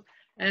people?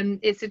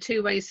 It's a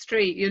two-way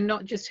street. You're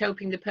not just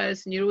helping the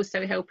person, you're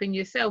also helping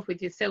yourself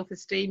with your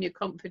self-esteem, your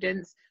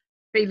confidence,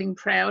 feeling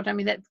proud. I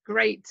mean, that's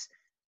great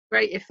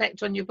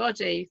effect on your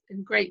body,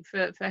 and great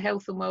for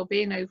health and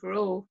well-being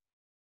overall.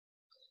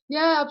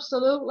 Yeah,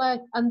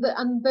 absolutely. And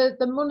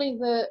the money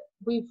that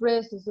we've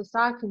raised as a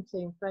cycling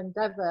team for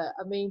Endeavour,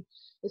 I mean,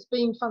 it's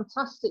been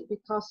fantastic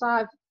because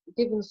I've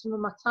given some of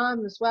my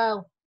time as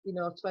well, you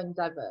know, to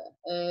Endeavour,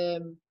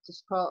 to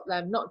support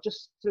them, not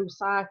just through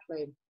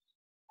cycling.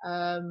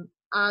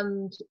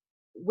 And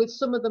with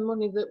some of the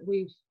money that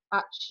we've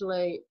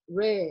actually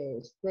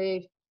raised,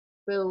 they've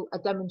built a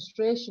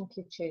demonstration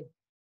kitchen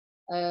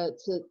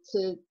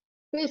to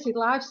basic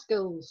life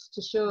skills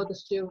to show the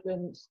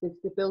students. They're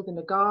building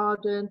a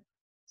garden,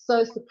 so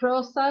it's the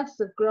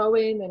process of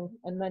growing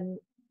and then,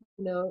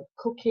 you know,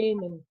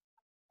 cooking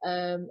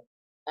and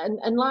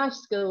life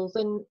skills.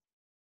 And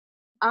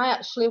I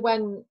actually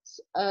went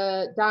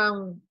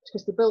down,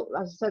 because they built,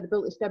 as I said, they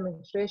built this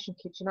demonstration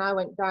kitchen. I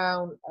went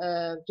down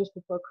just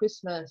before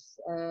Christmas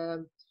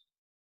and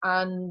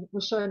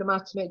was showing them how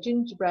to make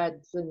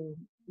gingerbreads and,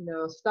 you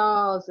know,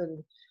 stars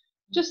and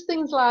just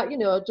things like, you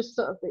know, just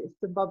sort of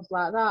bits and bobs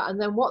like that. And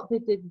then what they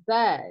did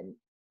then,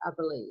 I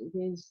believe,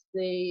 is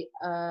they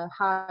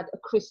had a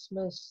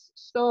Christmas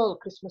stall, a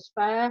Christmas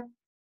fair,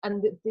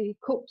 and they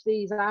cooked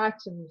these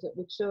items that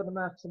we'd shown them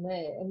how to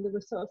make, and they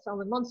were sort of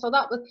selling them on. So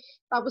that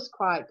was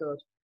quite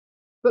good.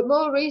 But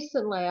more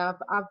recently, I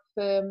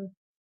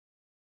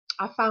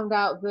found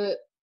out that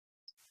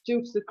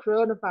due to the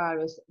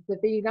coronavirus,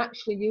 they've been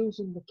actually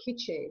using the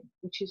kitchen,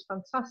 which is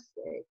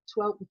fantastic,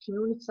 to help the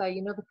community,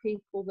 you know, the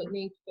people that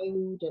need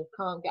food and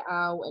can't get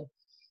out. And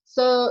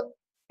so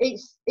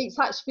it's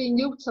actually being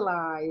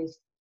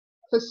utilised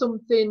for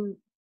something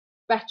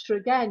better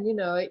again, you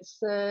know. It's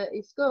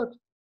good.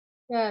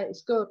 Yeah,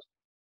 it's good.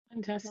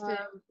 Fantastic.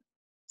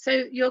 So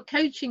your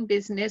coaching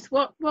business,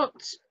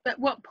 at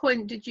what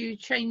point did you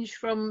change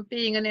from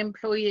being an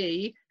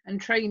employee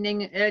and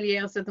training early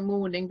hours of the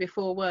morning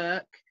before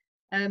work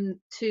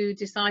to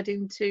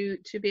deciding to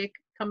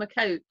become a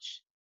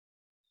coach?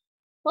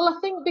 Well, I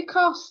think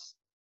because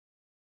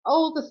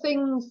all the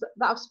things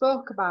that I've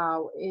spoke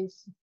about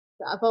is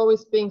that I've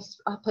always been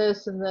a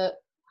person that,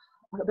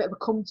 a bit of a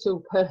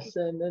come-to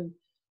person, and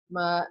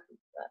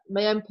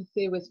my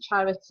empathy with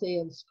charity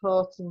and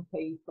supporting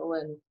people,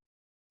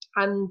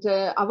 and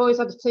I've always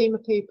had a team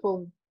of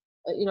people,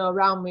 you know,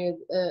 around me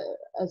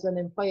as an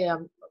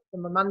employer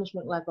from a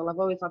management level. I've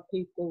always had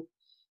people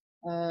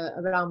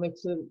around me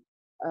to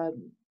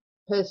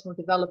personal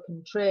develop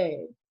and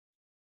train.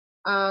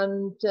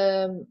 And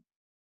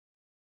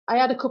I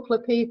had a couple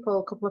of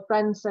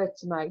friends said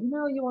to me, you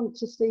know, you want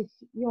to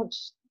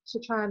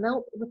try and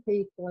help other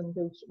people and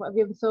do, what have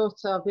you ever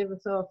thought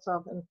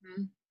of?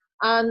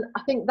 And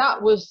I think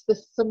that was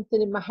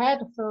something in my head.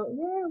 I thought,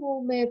 yeah,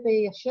 well,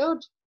 maybe I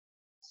should.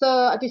 So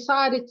I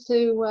decided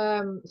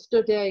to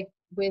study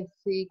with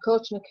the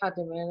coaching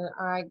academy, and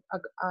I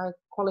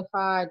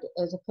qualified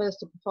as a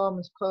personal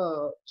performance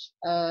coach.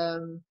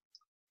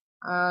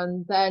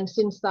 And then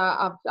since that,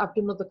 I've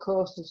done other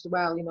courses as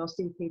well, you know,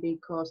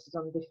 CPD courses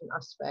on different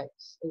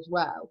aspects as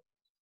well.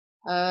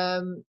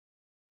 And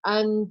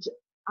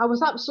I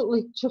was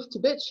absolutely chuffed to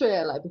bits,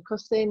 really,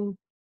 because in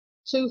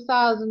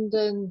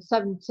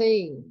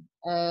 2017,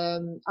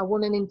 I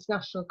won an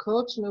international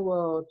coaching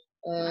award,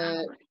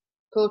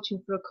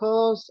 Coaching for a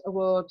Cause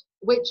award,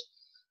 which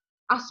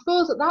I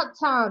suppose at that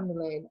time,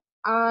 Elaine,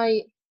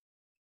 I'll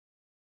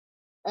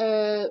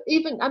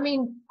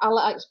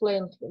explain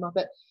a little bit more,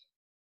 but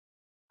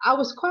I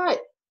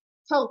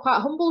felt quite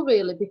humble,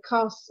 really,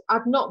 because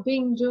I'd not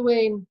been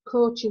doing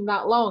coaching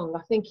that long.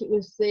 I think it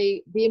was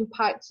the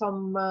impact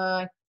on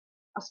my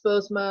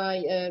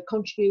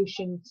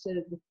contribution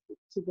to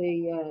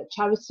the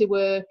charity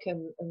work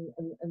and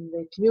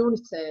the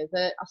community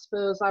that I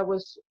suppose I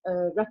was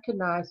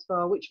recognised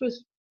for, which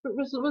was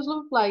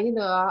lovely. You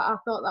know, I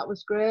thought that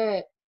was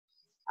great.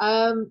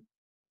 So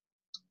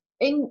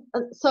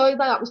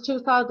that was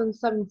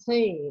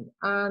 2017,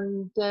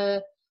 and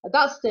at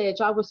that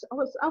stage I was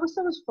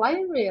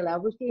flying really. I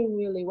was doing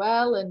really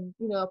well, and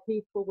you know,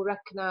 people were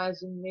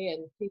recognising me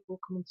and people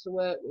coming to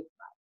work with me.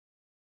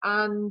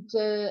 And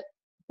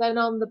then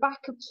on the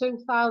back of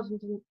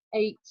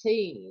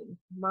 2018,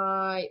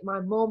 my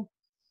mum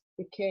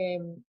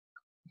became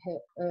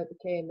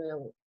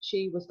ill.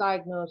 She was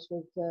diagnosed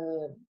with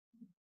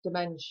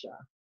dementia,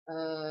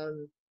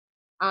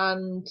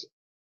 and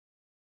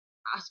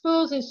I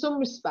suppose in some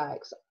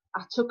respects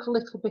I took a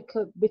little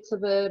bit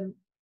of a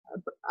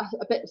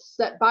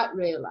step back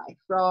really.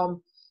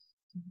 From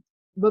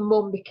my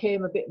mum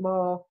became a bit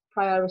more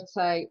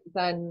priority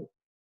than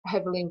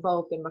heavily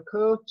involved in my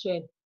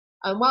coaching.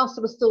 And whilst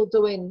I was still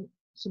doing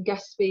some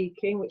guest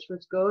speaking, which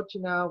was good,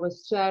 you know, I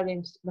was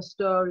sharing my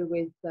story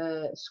with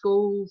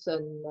schools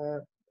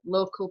and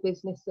local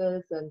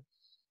businesses, and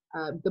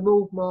the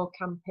Move More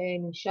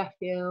campaign in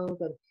Sheffield,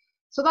 and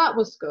so that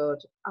was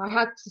good. I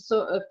had to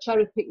sort of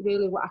cherry pick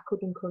really what I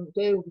could and couldn't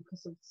do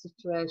because of the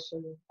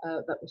situation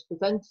that was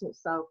presenting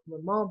itself for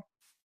my mum.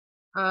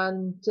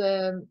 And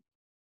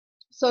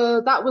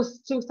so that was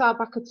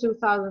back in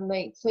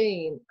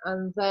 2018,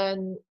 and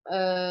then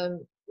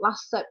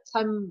last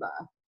September,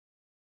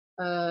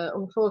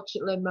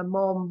 unfortunately, my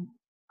mum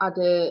had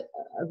a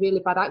really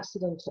bad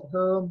accident at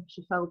home.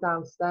 She fell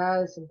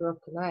downstairs and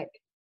broke her neck,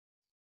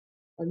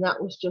 and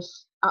that was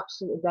just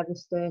absolutely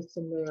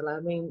devastating, really. I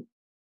mean,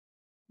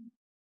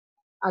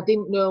 we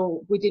didn't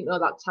know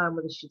that time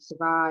whether she'd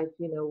survive.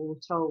 You know, we were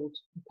told,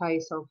 prepare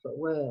yourself for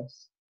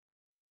worse.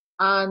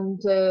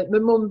 And my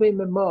mum being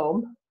my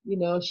mum, you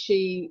know,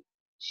 she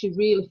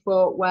really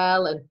fought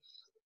well, and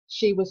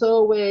she was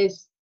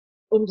always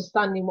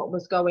understanding what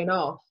was going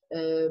on.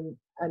 And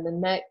the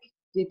neck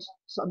did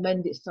sort of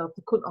mend itself.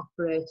 They couldn't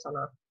operate on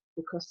her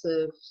because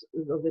of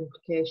the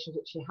implications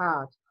that she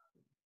had.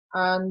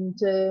 And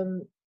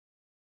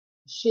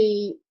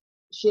she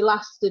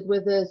lasted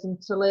with us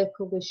until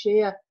April this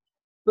year.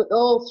 But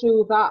all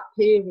through that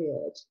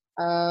period,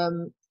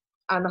 and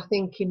I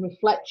think in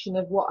reflection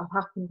of what had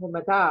happened with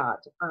my dad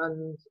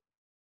and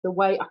the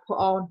weight I put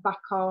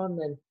back on,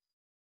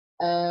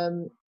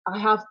 and I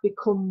have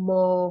become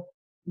more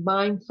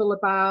mindful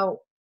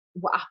about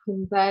what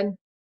happened then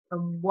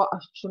and what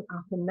shouldn't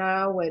happen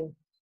now, and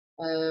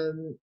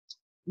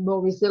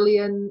more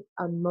resilient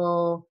and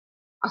more,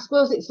 I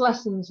suppose it's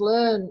lessons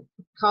learned,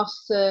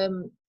 because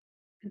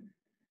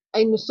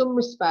in some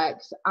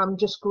respects I'm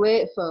just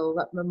grateful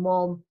that my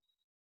mum,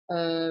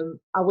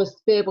 I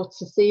was able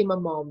to see my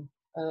mum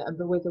and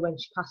be with her when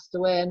she passed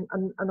away,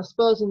 and I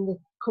suppose in the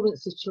current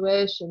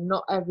situation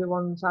not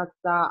everyone's had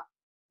that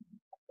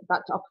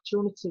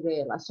opportunity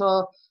really,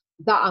 so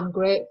that I'm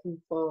grateful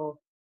for.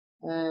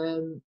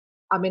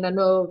 I mean, I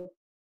know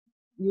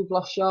you've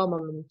lost your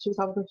mum in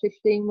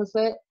 2015, was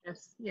it?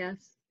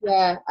 Yes.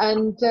 Yeah,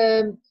 and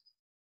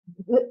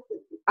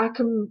I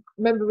can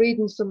remember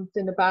reading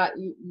something about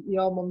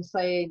your mum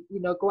saying,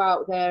 you know, go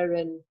out there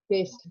and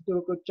basically do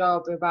a good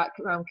job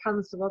around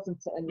cancer,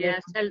 wasn't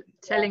it? And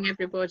telling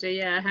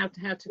everybody, how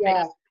to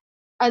yeah.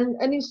 And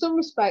in some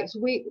respects,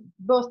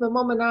 both my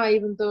mum and I,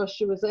 even though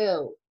she was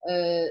ill,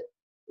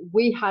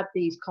 we had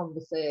these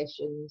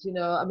conversations. You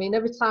know, I mean,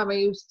 every time I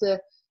used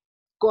to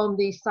go on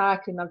these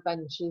cycling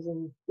adventures,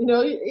 and you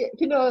know,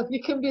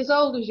 you can be as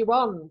old as you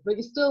want, but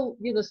you're still,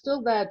 you know,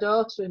 still their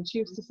daughter. And she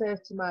used to say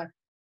to me,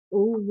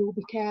 "Oh, you'll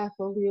be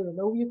careful, you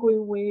know, you're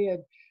going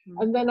weird."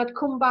 And then I'd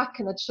come back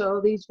and I'd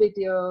show these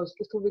little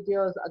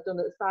videos that I'd done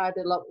at the side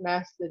of Loch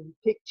Ness, and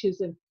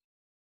pictures, and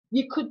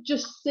you could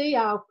just see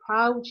how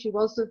proud she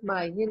was of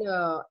me, you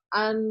know,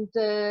 and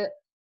that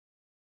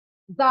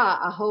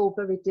I hold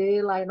very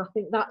dearly, and I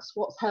think that's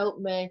what's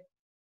helped me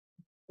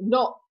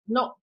not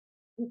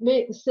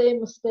make the same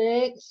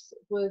mistakes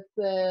with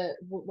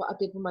what I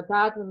did with my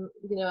dad. And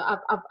you know,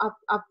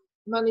 I've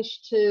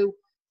managed to.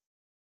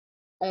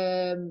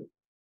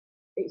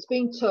 It's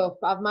been tough.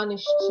 I've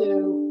managed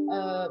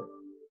to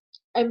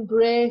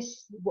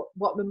embrace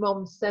what my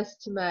mum says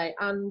to me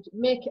and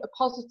make it a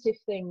positive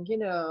thing, you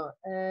know,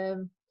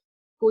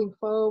 going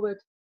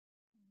forward.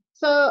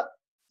 So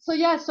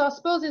I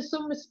suppose in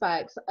some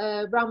respects,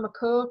 around my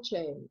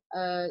coaching,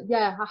 I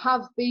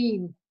have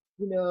been,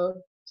 you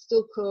know,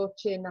 still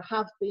coaching. I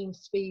have been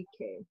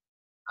speaking,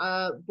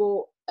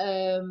 but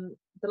the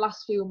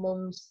last few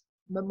months,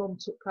 my mum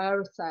took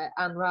priority,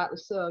 and rightly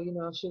so. You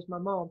know, she was my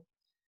mum.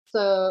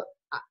 So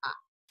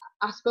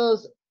I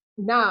suppose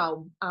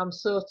now I'm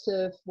sort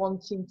of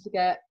wanting to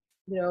get,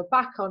 you know,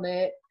 back on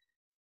it,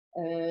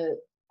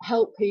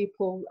 help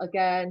people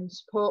again,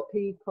 support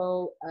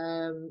people,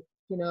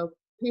 you know,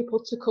 people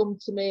to come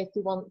to me if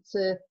they want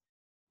to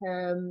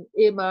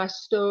hear my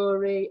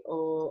story,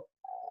 or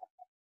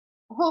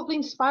hopefully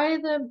inspire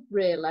them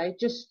really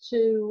just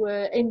to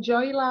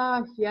enjoy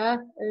life,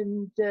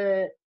 and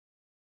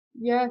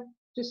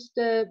just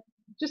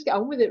get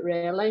on with it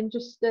really, and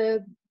just be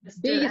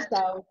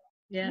yourself.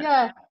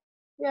 Yeah.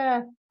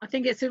 I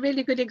think it's a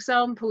really good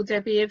example,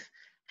 Debbie, of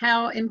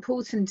how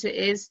important it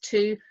is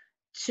to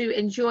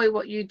enjoy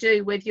what you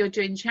do, whether you're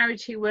doing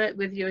charity work,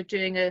 whether you're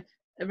doing a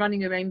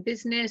running your own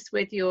business,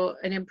 whether you're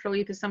an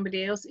employee for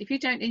somebody else, if you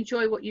don't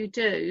enjoy what you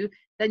do,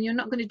 then you're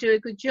not going to do a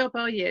good job,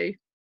 are you?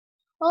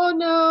 Oh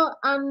no,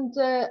 and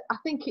I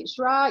think it's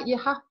right. You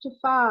have to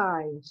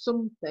find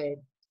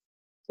something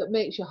that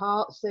makes your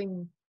heart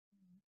sing,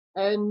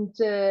 and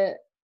there's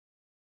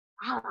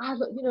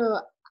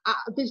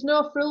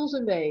no frills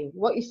in me.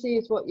 What you see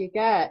is what you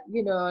get,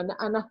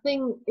 and I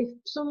think if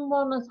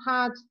someone has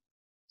had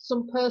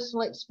some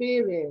personal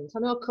experience, I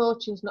know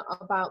coaching's not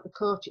about the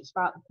coach, it's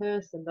about the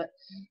person, but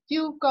if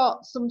you've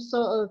got some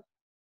sort of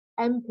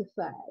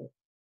empathy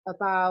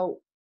about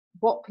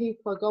what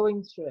people are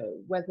going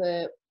through,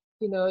 whether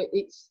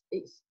it's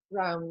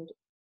around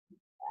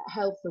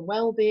health and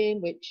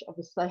well-being, which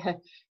obviously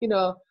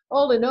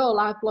all in all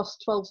I've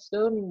lost 12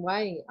 stone in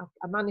weight.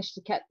 I managed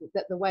to get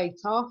the weight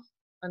off,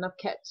 and I've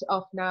kept it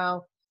off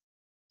now,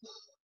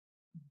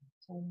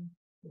 I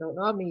don't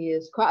know how many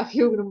years, quite a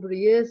few number of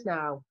years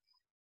now,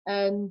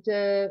 and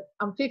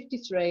I'm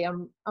 53.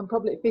 I'm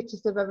probably the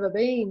fittest I've ever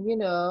been,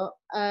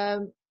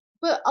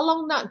 but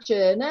along that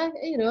journey,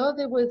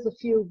 there was a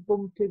few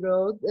bumpy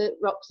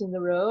rocks in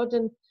the road,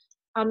 and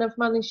I've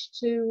managed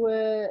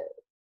to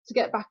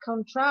get back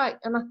on track.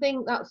 And I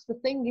think that's the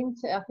thing,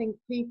 isn't it? I think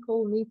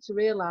people need to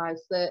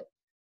realise that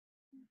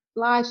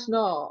life's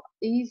not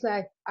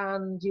easy,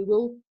 and you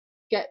will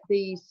get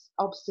these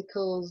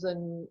obstacles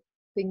and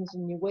things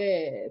in your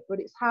way, but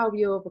it's how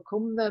you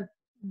overcome them.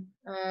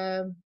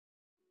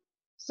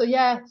 So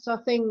I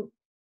think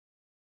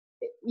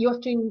you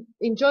have to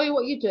enjoy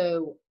what you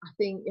do. I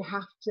think you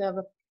have to have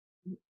a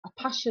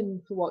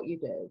passion for what you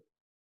do,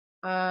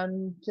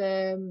 and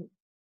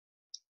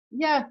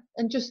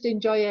and just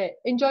enjoy it.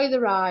 Enjoy the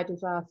ride,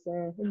 as I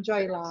say.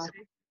 Enjoy life.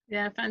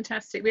 Yeah,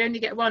 fantastic. We only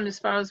get one, as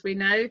far as we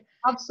know.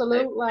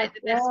 Absolutely.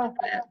 So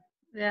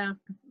yeah,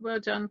 well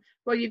done.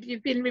 Well,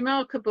 you've been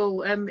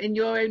remarkable in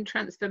your own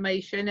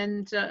transformation,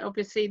 and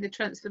obviously the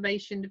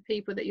transformation of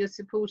people that you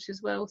support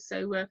as well.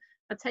 So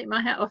I take my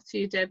hat off to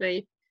you,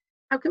 Debbie.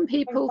 How can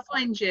people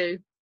find you?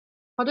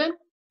 Pardon?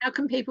 How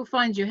can people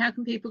find you? How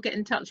can people get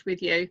in touch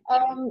with you?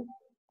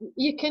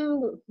 You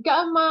can get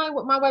on my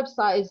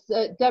website is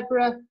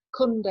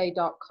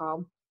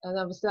deborahcundy.com, and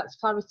obviously that's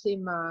clarity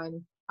in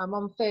mind. I'm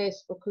on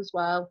Facebook as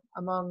well.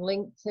 I'm on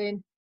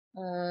LinkedIn,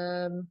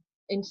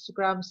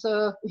 Instagram.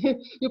 So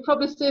you'll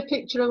probably see a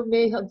picture of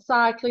me on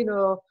cycling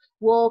or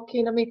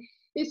walking. I mean,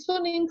 it's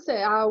funny, isn't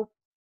it?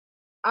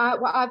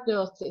 What I've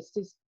noticed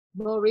is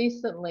more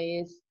recently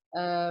is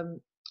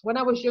when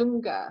I was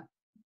younger,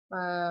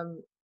 I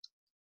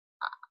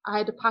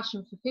had a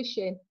passion for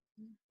fishing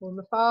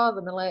with my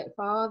late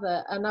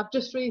father, and I've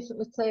just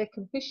recently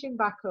taken fishing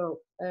back up,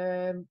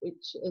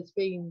 which has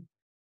been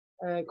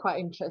quite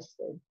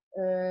interesting.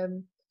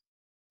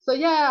 So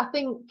I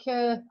think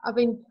I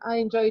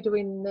enjoy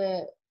doing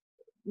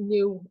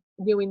new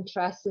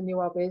interests and new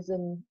hobbies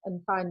and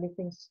finding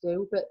things to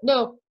do. But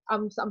no,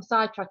 I'm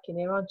sidetracking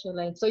here, aren't you,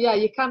 Elaine? So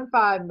you can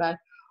find me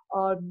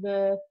on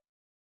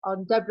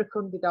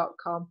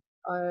deborahcundy.com.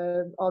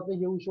 Or the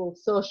usual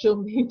social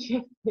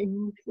media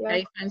things. Yeah.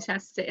 Okay,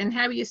 fantastic. And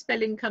how are you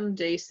spelling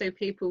Cundy so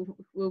people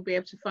will be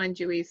able to find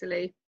you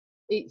easily?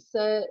 It's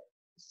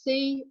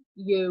Cundy,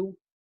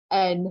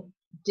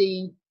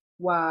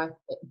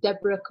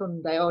 Deborah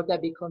Cundy, or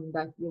Debbie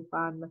Cundy. You'll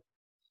find me.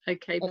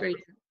 Okay,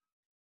 brilliant.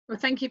 Well,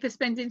 thank you for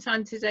spending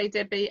time today,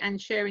 Debbie, and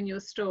sharing your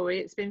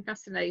story. It's been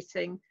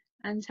fascinating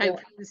and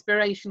hopefully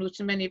inspirational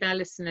to many of our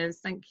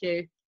listeners. Thank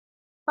you.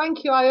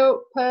 Thank you. I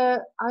hope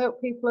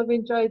people have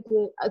enjoyed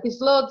it. There's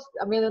loads.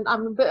 I mean,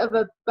 I'm a bit of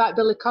a back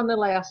Billy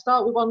Connolly. I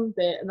start with one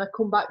bit and I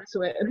come back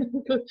to it.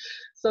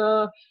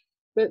 So,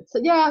 but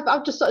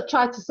I've just sort of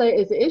tried to say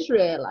it as it is,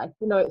 really.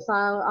 It's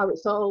how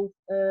it's all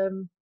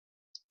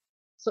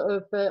sort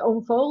of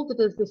unfolded,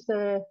 as they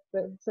say.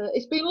 But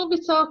it's been lovely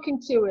talking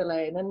to you,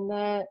 Elaine.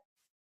 And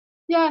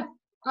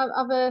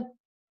have a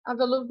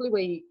lovely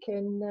week.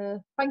 And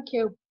thank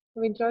you.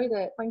 I've enjoyed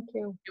it. Thank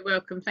you. You're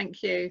welcome.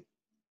 Thank you.